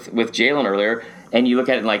this up with Jalen earlier, and you look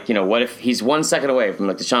at it like, what if he's 1 second away from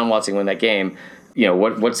like Deshaun Watson win that game?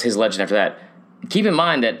 What's his legend after that? Keep in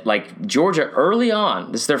mind that like Georgia early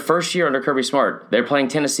on, this is their first year under Kirby Smart. They're playing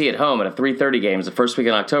Tennessee at home at a 3:30 game. It's the first week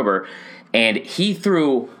in October, and he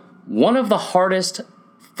threw one of the hardest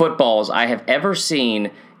footballs I have ever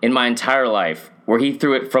seen in my entire life, where he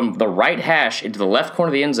threw it from the right hash into the left corner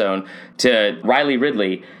of the end zone to Riley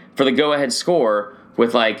Ridley for the go-ahead score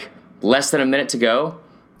with like less than a minute to go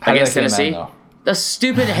against Tennessee. The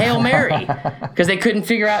stupid Hail Mary, because they couldn't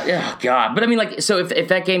figure out. Oh God! But I mean, like, so if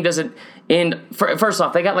that game doesn't end, first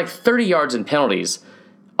off, they got like 30 yards in penalties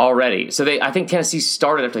already. So I think Tennessee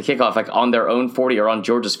started after the kickoff, like on their own 40 or on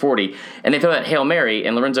Georgia's 40, and they throw that Hail Mary,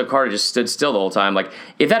 and Lorenzo Carter just stood still the whole time. Like,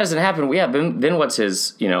 if that doesn't happen, then what's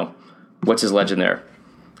his legend there?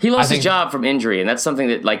 He lost his job from injury, and that's something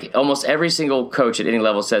that, like, almost every single coach at any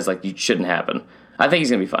level says, like, you shouldn't happen. I think he's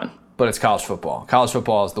going to be fine. But it's college football. College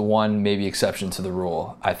football is the one maybe exception to the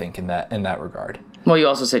rule, I think, in that regard. Well, you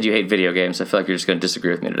also said you hate video games. I feel like you're just going to disagree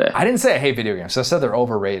with me today. I didn't say I hate video games. I said they're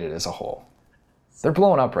overrated as a whole. They're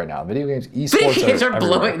blowing up right now. Video games, esports are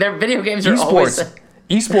blowing. Their video games are always.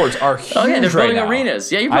 Esports are huge. Oh yeah, they're building right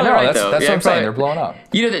arenas. Now. Yeah, you're probably right though. That's what I'm saying. They're blowing up.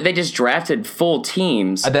 You know that they just drafted full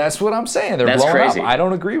teams. That's what I'm saying. They're blowing crazy. Up. I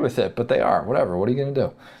don't agree with it, but they are. Whatever. What are you going to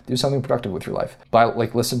do? Do something productive with your life.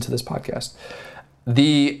 Listen to this podcast.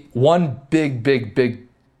 The one big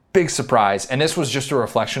surprise, and this was just a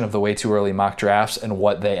reflection of the way too early mock drafts and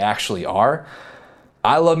what they actually are.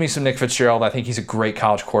 I love me some Nick Fitzgerald. I think he's a great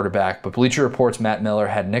college quarterback, but Bleacher Report's Matt Miller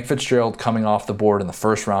had Nick Fitzgerald coming off the board in the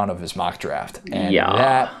first round of his mock draft. And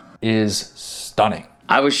that is stunning.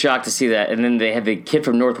 I was shocked to see that. And then they had the kid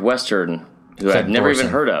from Northwestern who I've never even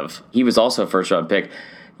heard of. He was also a first round pick.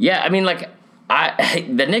 Yeah, I mean, like,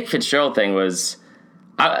 the Nick Fitzgerald thing was,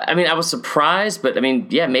 I was surprised, but I mean,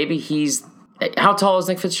 yeah, maybe he's, how tall is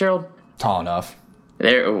Nick Fitzgerald? Tall enough.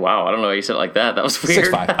 Wow, I don't know why you said it like that. That was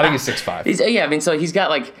weird. 6'5". I think he's 6'5". So he's got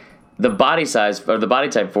like the body size or the body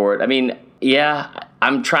type for it. I mean, yeah,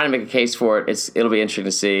 I'm trying to make a case for it. It'll be interesting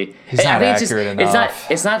to see. He's not accurate enough.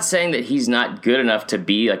 It's not saying that he's not good enough to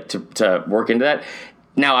be like to work into that.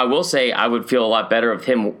 Now, I will say I would feel a lot better of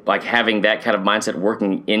him like having that kind of mindset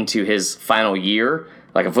working into his final year,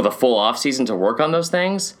 like for the full off season to work on those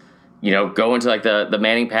things. Go into like the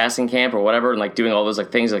Manning passing camp or whatever, and like doing all those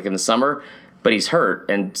like things like in the summer. But he's hurt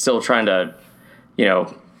and still trying to,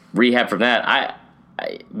 rehab from that.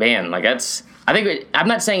 I'm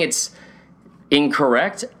not saying it's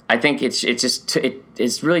incorrect. I think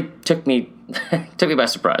it's really took me by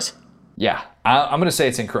surprise. Yeah, I'm going to say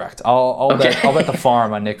it's incorrect. I'll bet the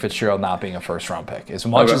farm on Nick Fitzgerald not being a first round pick. As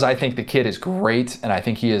much as I think the kid is great, and I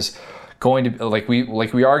think he is going to, like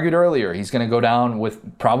we argued earlier, he's going to go down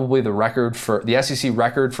with probably the SEC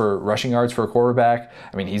record for rushing yards for a quarterback.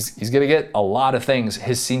 I mean, he's going to get a lot of things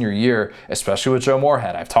his senior year, especially with Joe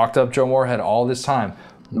Moorhead. I've talked up Joe Moorhead all this time,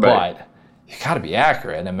 right. But you got to be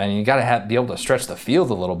accurate. I mean, you got to be able to stretch the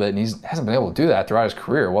field a little bit, and he hasn't been able to do that throughout his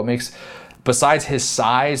career. Besides his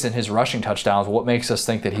size and his rushing touchdowns, what makes us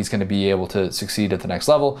think that he's going to be able to succeed at the next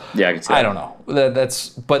level? Yeah, I can see that. I don't know.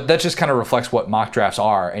 But that just kind of reflects what mock drafts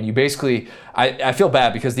are. And you basically, I feel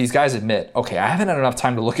bad because these guys admit, okay, I haven't had enough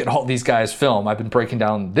time to look at all these guys' film. I've been breaking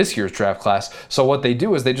down this year's draft class. So what they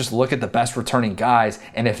do is they just look at the best returning guys,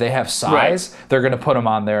 and if they have size, they're going to put them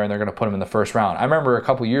on there, and they're going to put them in the first round. I remember a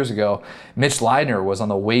couple years ago, Mitch Leidner was on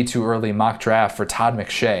the way too early mock draft for Todd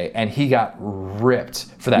McShay, and he got ripped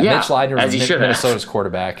for that. Yeah, Mitch Leidner was Minnesota's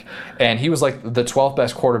quarterback, and he was like the 12th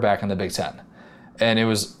best quarterback in the Big Ten, and it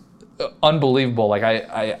was unbelievable. Like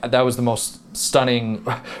I that was the most stunning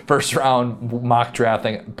first round mock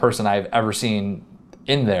draft person I've ever seen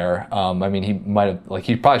in there. I mean, he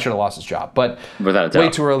probably should have lost his job, but without a doubt. Way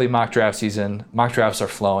too early mock draft season. Mock drafts are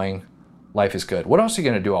flowing. Life is good. What else are you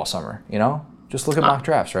gonna do all summer? Just look at mock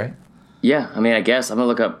drafts, right? Yeah, I mean, I guess I'm gonna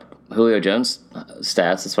look up Julio Jones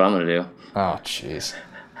stats. That's what I'm gonna do. Oh, jeez.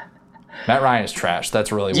 Matt Ryan is trash.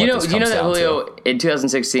 That's really what this comes down to. You know that Julio in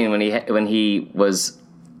 2016 when he was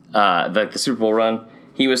the Super Bowl run,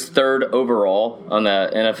 he was 3rd overall on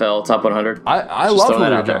the NFL Top 100. I love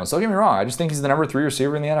Julio Jones. Don't get me wrong. I just think he's the number 3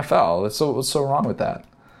 receiver in the NFL. What's so wrong with that?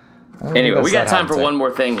 Anyway, we got time for one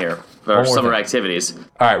more thing here for our summer activities.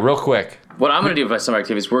 All right, real quick. What I'm going to do for my summer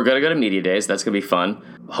activities, we're going to go to media days. That's going to be fun.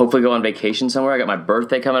 Hopefully go on vacation somewhere. I got my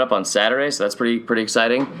birthday coming up on Saturday, so that's pretty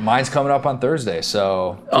exciting. Mine's coming up on Thursday,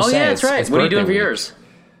 so... that's right. What are you doing for yours?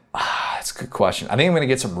 That's a good question. I think I'm going to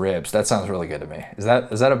get some ribs. That sounds really good to me. Is that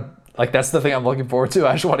that's the thing I'm looking forward to?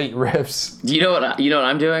 I just want to eat ribs. Do you know what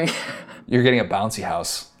I'm doing? You're getting a bouncy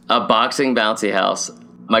house. A boxing bouncy house.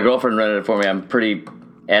 My girlfriend rented it for me. I'm pretty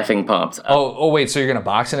effing pumped. Oh, wait, so you're going to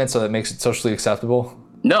box in it so that makes it socially acceptable?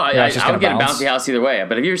 No, I would get a bouncy house either way.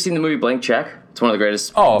 But have you ever seen the movie Blank Check? It's one of the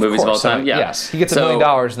greatest movies of all time. Yeah. Yes, he gets $1 million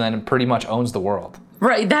and then pretty much owns the world.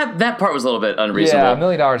 Right, that part was a little bit unreasonable. Yeah, $1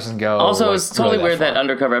 million doesn't go. Also, it's totally weird that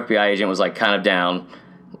undercover FBI agent was like kind of down,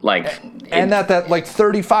 like. And that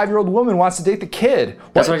 35-year-old woman wants to date the kid.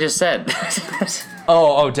 That's what I just said.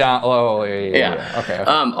 Yeah. Okay.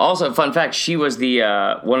 Also, fun fact: she was the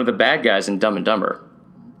one of the bad guys in Dumb and Dumber.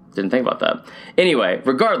 Didn't think about that. Anyway,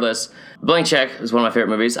 regardless, Blank Check is one of my favorite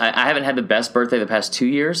movies. I haven't had the best birthday the past 2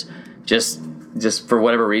 years, just for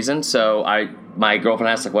whatever reason. So my girlfriend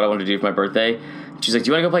asked what I wanted to do for my birthday. she's like, do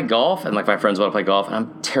you want to go play golf? And like my friends want to play golf, and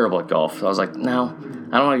I'm terrible at golf. So I was like, no,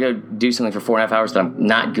 I don't want to go do something for 4.5 hours that I'm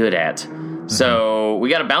not good at. So we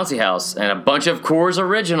got a bouncy house and a bunch of Coors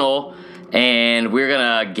Original, and we're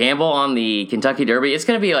going to gamble on the Kentucky Derby. It's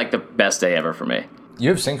going to be like the best day ever for me. You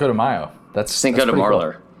have Cinco de Mayo. That's Cinco de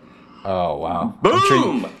Marlar. Cool. Oh, wow.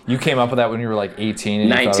 Boom! You came up with that when you were like 18. And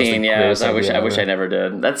 19, yeah. I wish I never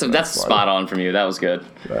did. That's spot on from you. That was good.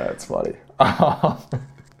 That's funny.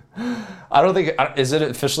 I don't think, is it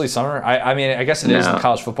officially summer? I mean, I guess it is in the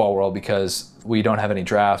college football world because we don't have any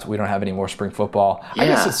draft. We don't have any more spring football. Yeah. I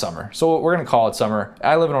guess it's summer. So we're going to call it summer.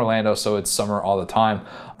 I live in Orlando, so it's summer all the time.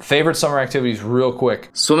 Favorite summer activities real quick.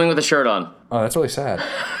 Swimming with a shirt on. Oh, that's really sad.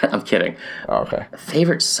 I'm kidding. Oh, okay.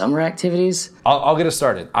 Favorite summer activities? I'll get us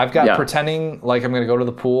started. I've got pretending like I'm going to go to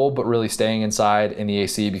the pool, but really staying inside in the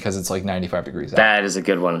AC because it's like 95 degrees out. That is a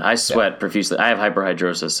good one. I sweat profusely. I have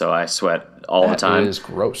hyperhidrosis, so I sweat all the time. It is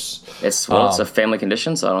gross. It's a family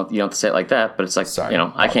condition, so you don't have to say it like that, but it's like,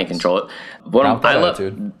 I can't control it.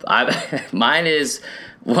 Mine is,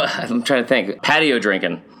 I'm trying to think, patio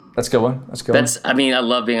drinking. That's a good one. I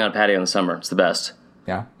love being on a patio in the summer. It's the best.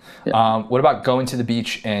 Yeah. What about going to the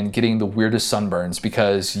beach and getting the weirdest sunburns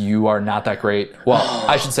because you are not that great? Well,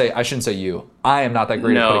 I shouldn't say you. I am not that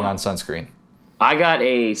great at putting on sunscreen. I got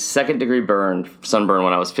a second-degree sunburn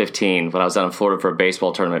when I was 15 when I was down in Florida for a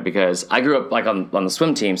baseball tournament because I grew up like on the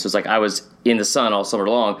swim team, so it's like I was in the sun all summer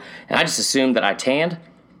long, and I just assumed that I tanned.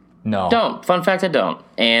 No. Don't. Fun fact, I don't.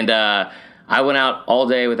 And I went out all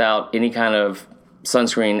day without any kind of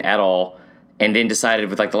sunscreen at all, and then decided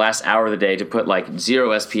with like the last hour of the day to put like 0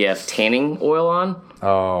 SPF tanning oil on.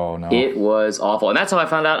 Oh, no. It was awful. And that's how I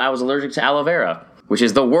found out I was allergic to aloe vera, which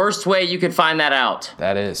is the worst way you could find that out.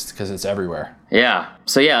 That is, because it's everywhere. Yeah.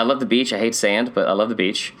 So yeah, I love the beach. I hate sand, but I love the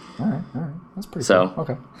beach. All right. That's pretty cool.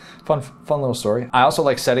 Okay. Fun little story. I also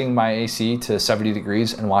like setting my AC to 70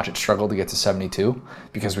 degrees and watch it struggle to get to 72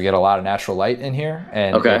 because we get a lot of natural light in here.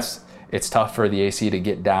 And it's tough for the AC to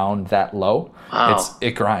get down that low. Wow.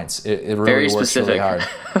 It grinds. It really works really hard.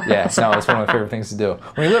 Yeah, it's one of my favorite things to do.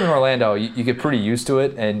 When you live in Orlando, you get pretty used to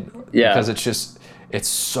it, and because it's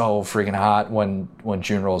so freaking hot when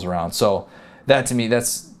June rolls around. So that to me,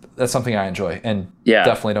 that's something I enjoy, and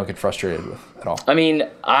definitely don't get frustrated with at all. I mean,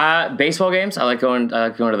 baseball games, I like going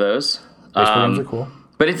to those. Baseball games are cool.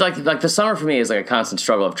 But it's like the summer for me is like a constant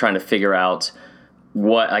struggle of trying to figure out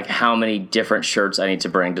how many different shirts I need to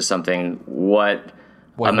bring to something. What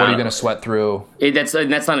are you going to sweat through? That's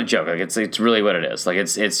not a joke. Like it's really what it is. Like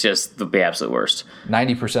it's just the absolute worst.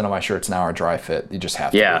 90% of my shirts now are dry fit. You just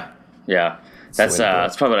have to. Yeah. That's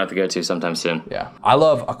probably what I have to go to sometime soon. Yeah. I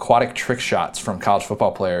love aquatic trick shots from college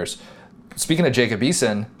football players. Speaking of Jacob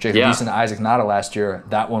Eason, Isaac Nada last year,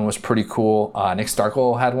 that one was pretty cool. Nick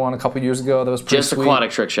Starkel had one a couple years ago that was pretty sweet.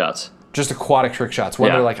 Aquatic trick shots. Just aquatic trick shots,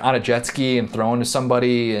 whether like on a jet ski and throwing to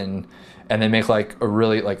somebody and they make like a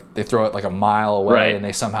really they throw it like a mile away and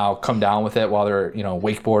they somehow come down with it while they're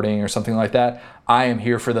wakeboarding or something like that. I am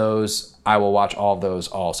here for those. I will watch all of those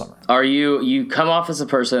all summer. Are you come off as a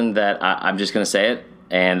person that I'm just going to say it,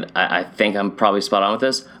 and I think I'm probably spot on with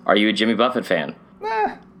this. Are you a Jimmy Buffett fan?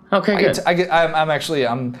 Nah. Okay, good.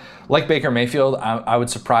 I'm like Baker Mayfield. I would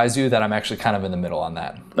surprise you that I'm actually kind of in the middle on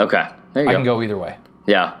that. Okay, there you go. I can go either way.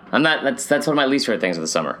 Yeah, I'm not. That's one of my least favorite things of the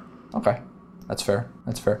summer. Okay, that's fair.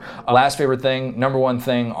 Last favorite thing, number one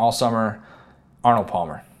thing all summer, Arnold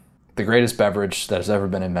Palmer, the greatest beverage that has ever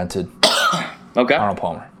been invented. Okay. Arnold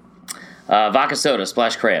Palmer. Vodka soda,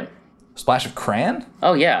 splash crayon. Splash of crayon?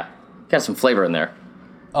 Oh yeah, got some flavor in there.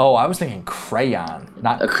 Oh, I was thinking crayon,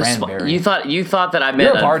 not cranberry. You thought that I meant.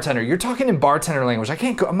 You're a bartender. You're talking in bartender language. I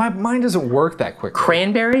can't go. My mind doesn't work that quickly.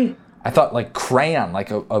 Cranberry? I thought like crayon, like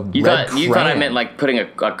a you red thought, crayon. You thought I meant like putting a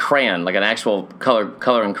crayon, like an actual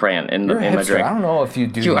coloring crayon in my drink. I don't know if you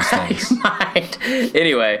do these things.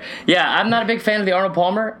 Anyway, I'm not a big fan of the Arnold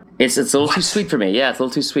Palmer. It's a little too sweet for me. Yeah, it's a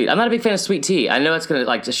little too sweet. I'm not a big fan of sweet tea. I know it's gonna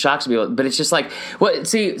just shock some people, but it's just like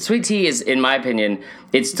sweet tea is, in my opinion,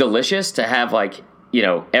 it's delicious to have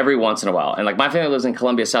every once in a while. And like my family lives in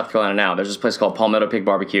Columbia, South Carolina now. There's this place called Palmetto Pig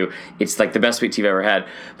Barbecue. It's like the best sweet tea I've ever had.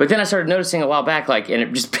 But then I started noticing a while back, and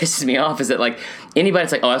it just pisses me off, is that anybody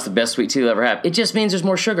that's like, oh, that's the best sweet tea you'll ever have. It just means there's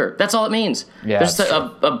more sugar. That's all it means. Yeah, there's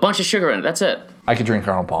a bunch of sugar in it. That's it. I could drink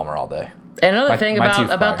Arnold Palmer all day. And another thing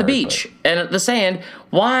about the beach and the sand,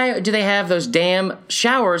 why do they have those damn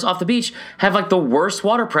showers off the beach have the worst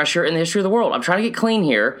water pressure in the history of the world? I'm trying to get clean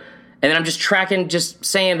here, and then I'm just tracking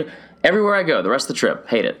sand everywhere I go the rest of the trip.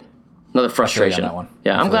 Hate it. Another frustration. on that one.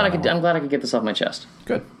 Yeah, I'm glad I could get this off my chest.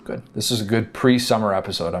 Good. This is a good pre-summer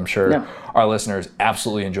episode. I'm sure our listeners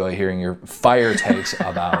absolutely enjoy hearing your fire takes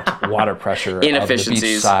about water pressure of the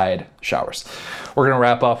beachside showers. We're going to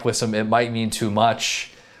wrap up with some It Might Mean Too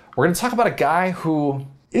Much. We're going to talk about a guy who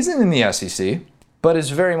isn't in the SEC, but is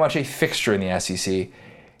very much a fixture in the SEC.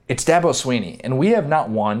 It's Dabo Swinney. And we have not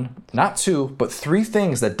one, not two, but three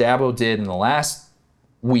things that Dabo did in the last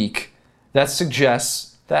week that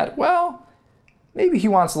suggests that, well, maybe he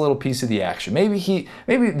wants a little piece of the action. Maybe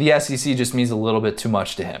the SEC just means a little bit too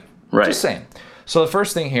much to him. Right. Just saying. So the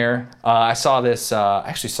first thing here, I saw this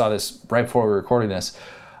right before we were recording this.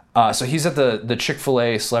 So he's at the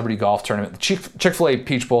Chick-fil-A Celebrity Golf Tournament, the Chick-fil-A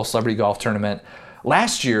Peach Bowl Celebrity Golf Tournament.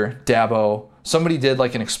 Last year, Dabo, somebody did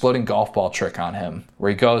like an exploding golf ball trick on him where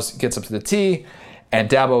he gets up to the tee, and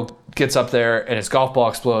Dabo gets up there and his golf ball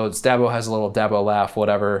explodes. Dabo has a little Dabo laugh,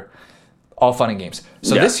 whatever. All fun and games.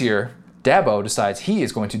 So this year, Dabo decides he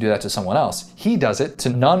is going to do that to someone else. He does it to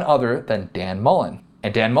none other than Dan Mullen.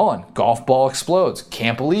 And Dan Mullen, golf ball explodes.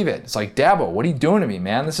 Can't believe it. It's like, Dabo, what are you doing to me,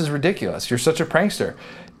 man? This is ridiculous. You're such a prankster.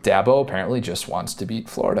 Dabo apparently just wants to beat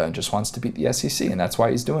Florida and just wants to beat the SEC, and that's why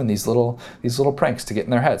he's doing these little pranks to get in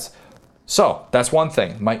their heads. So that's one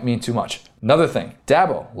thing. Might mean too much. Another thing,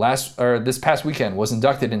 Dabo this past weekend was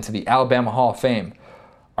inducted into the Alabama Hall of Fame.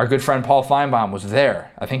 Our good friend Paul Feinbaum was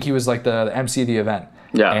there. I think he was like the MC of the event.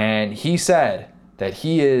 Yeah. And he said that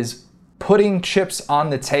he is putting chips on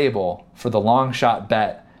the table for the long shot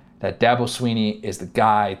bet that Dabo Swinney is the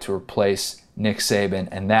guy to replace Nick Saban,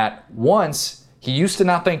 and that once he used to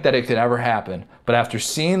not think that it could ever happen, but after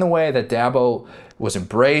seeing the way that Dabo was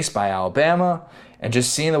embraced by Alabama and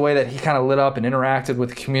just seeing the way that he kind of lit up and interacted with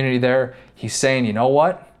the community there, he's saying, you know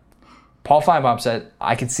what? Paul Feinbaum said,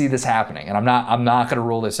 I can see this happening, and I'm not going to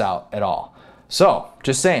rule this out at all. So,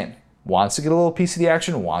 just saying, wants to get a little piece of the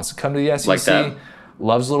action, wants to come to the SEC, like that.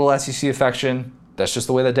 Loves a little SEC affection. That's just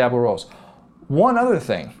the way that Dabo rolls. One other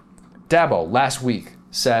thing, Dabo last week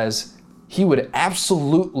says he would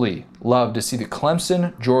absolutely love to see the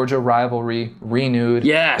Clemson-Georgia rivalry renewed.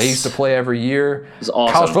 Yes. They used to play every year. It's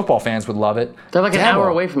awesome. College football fans would love it. They're like an hour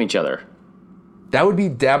away from each other. That would be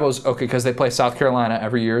Dabo's, okay, because they play South Carolina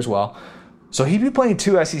every year as well. So he'd be playing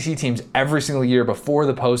two SEC teams every single year before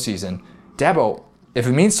the postseason. Dabo, if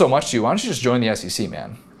it means so much to you, why don't you just join the SEC,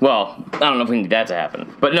 man? Well, I don't know if we need that to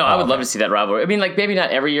happen. But no, I would love to see that rivalry. I mean, like, maybe not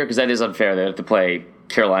every year because that is unfair. They have to play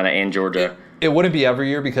Carolina and Georgia. It wouldn't be every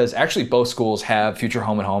year because actually both schools have future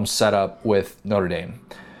home and home set up with Notre Dame.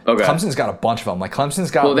 Okay. Clemson's got a bunch of them. Like Clemson's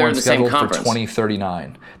got one scheduled for conference.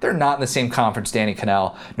 2039. They're not in the same conference, Danny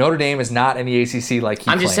Cannell. Notre Dame is not in the ACC like he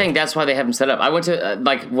I'm just claimed. saying that's why they have them set up. I went to,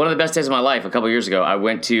 one of the best days of my life a couple years ago. I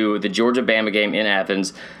went to the Georgia-Bama game in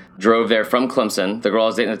Athens, drove there from Clemson. The girl I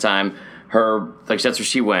was dating at the time, that's where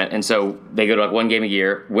she went. And so they go to one game a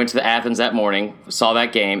year. Went to the Athens that morning, saw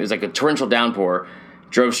that game. It was like a torrential downpour.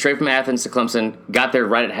 Drove straight from Athens to Clemson, got there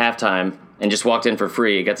right at halftime, and just walked in for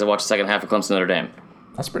free. Got to watch the second half of Clemson Notre Dame.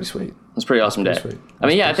 That's pretty sweet. That's a pretty awesome day. Sweet. I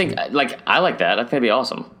mean, I think I like that. I think it'd be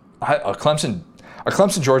awesome. A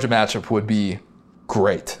Clemson Georgia matchup would be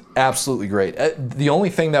great, absolutely great. The only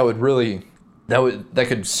thing that would really that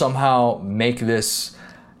could somehow make this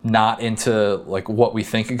not into like what we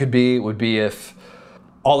think it could be would be if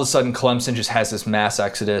all of a sudden Clemson just has this mass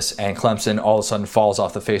exodus and Clemson all of a sudden falls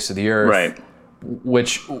off the face of the earth, right?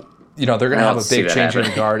 Which they're going to have a big change in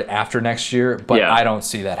the guard after next year, but I don't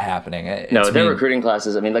see that happening. Their recruiting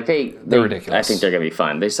classes, I mean, like they're ridiculous. I think they're going to be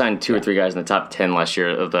fine. They signed 2 or 3 guys in the top 10 last year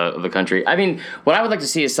of the country. I mean, what I would like to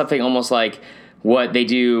see is something almost like what they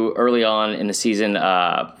do early on in the season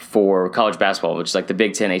for college basketball, which is like the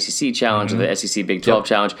Big Ten ACC Challenge or the SEC Big 12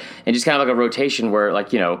 Challenge, and just kind of like a rotation where,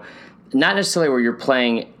 like, not necessarily where you're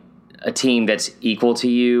playing a team that's equal to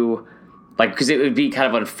you. Like, because it would be kind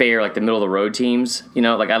of unfair, like the middle of the road teams,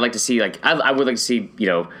 like I'd like to see, like, I would like to see,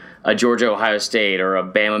 a Georgia Ohio State or a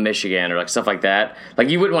Bama Michigan or like stuff like that. Like,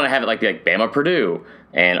 you wouldn't want to have it like Bama Purdue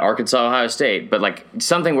and Arkansas Ohio State, but like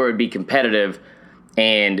something where it would be competitive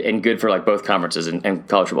and good for like both conferences and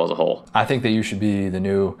college football as a whole. I think that you should be the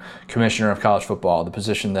new commissioner of college football, the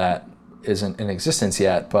position that isn't in existence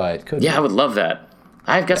yet, but could. Yeah, I would love that.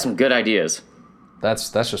 I've got some good ideas. That's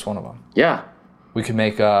just one of them. Yeah. We could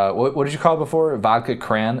make, what did you call it before? Vodka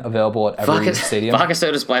Cran available at every stadium? Vodka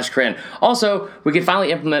Soda Splash Cran. Also, we could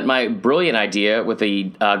finally implement my brilliant idea with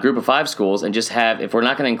a group of 5 schools and just have, if we're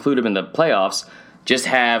not going to include them in the playoffs, just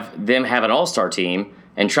have them have an all-star team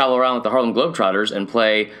and travel around with the Harlem Globetrotters and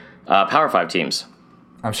play Power 5 teams.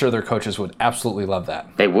 I'm sure their coaches would absolutely love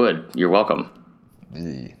that. They would. You're welcome.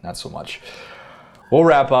 Not so much. We'll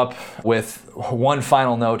wrap up with one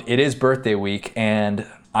final note. It is birthday week, and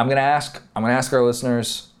I'm gonna ask our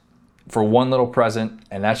listeners for one little present,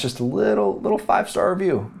 and that's just a little 5-star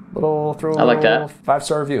review. I like that.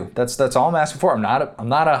 5-star review. That's all I'm asking for. I'm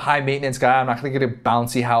not a high maintenance guy. I'm not gonna get a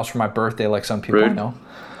bouncy house for my birthday like some people I know.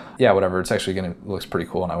 Yeah, whatever. It's actually looks pretty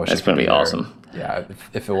cool, and I wish it's gonna be awesome. Yeah,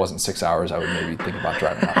 if it wasn't 6 hours, I would maybe think about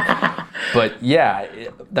driving up. But yeah,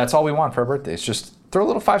 that's all we want for our birthdays. Just throw a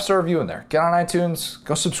little 5-star review in there. Get on iTunes.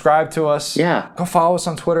 Go subscribe to us. Yeah. Go follow us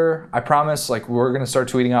on Twitter. I promise, we're gonna start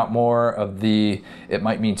tweeting out more of the "it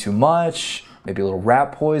might mean too much," maybe a little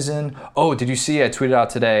rat poison. Oh, did you see? I tweeted out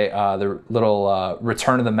today the little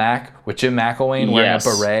Return of the Mac with Jim McElwain wearing a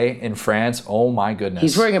beret in France. Oh my goodness.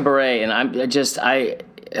 He's wearing a beret, and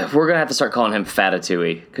we're gonna have to start calling him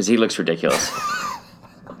Fatatouille because he looks ridiculous.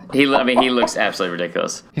 He looks absolutely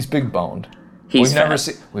ridiculous. He's big boned. We've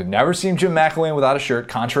never seen Jim McElwain without a shirt,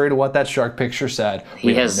 contrary to what that shark picture said.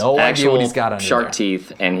 He has no idea what he's got under shark there.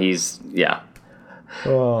 Teeth, and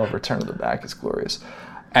Oh, Return of the Mac is glorious.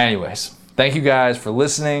 Anyways, thank you guys for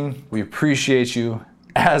listening. We appreciate you.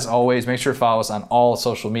 As always, make sure to follow us on all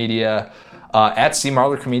social media. At C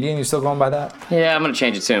Marler Comedian, you still going by that? Yeah, I'm gonna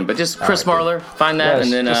change it soon. But just Chris Marler, find that,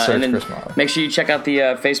 and then make sure you check out the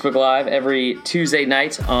Facebook Live every Tuesday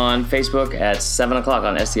night on Facebook at 7 o'clock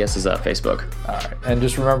on STS's Facebook. All right, and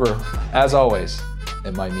just remember, as always,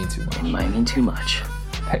 it might mean too much. It might mean too much.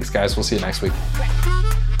 Thanks, guys. We'll see you next week.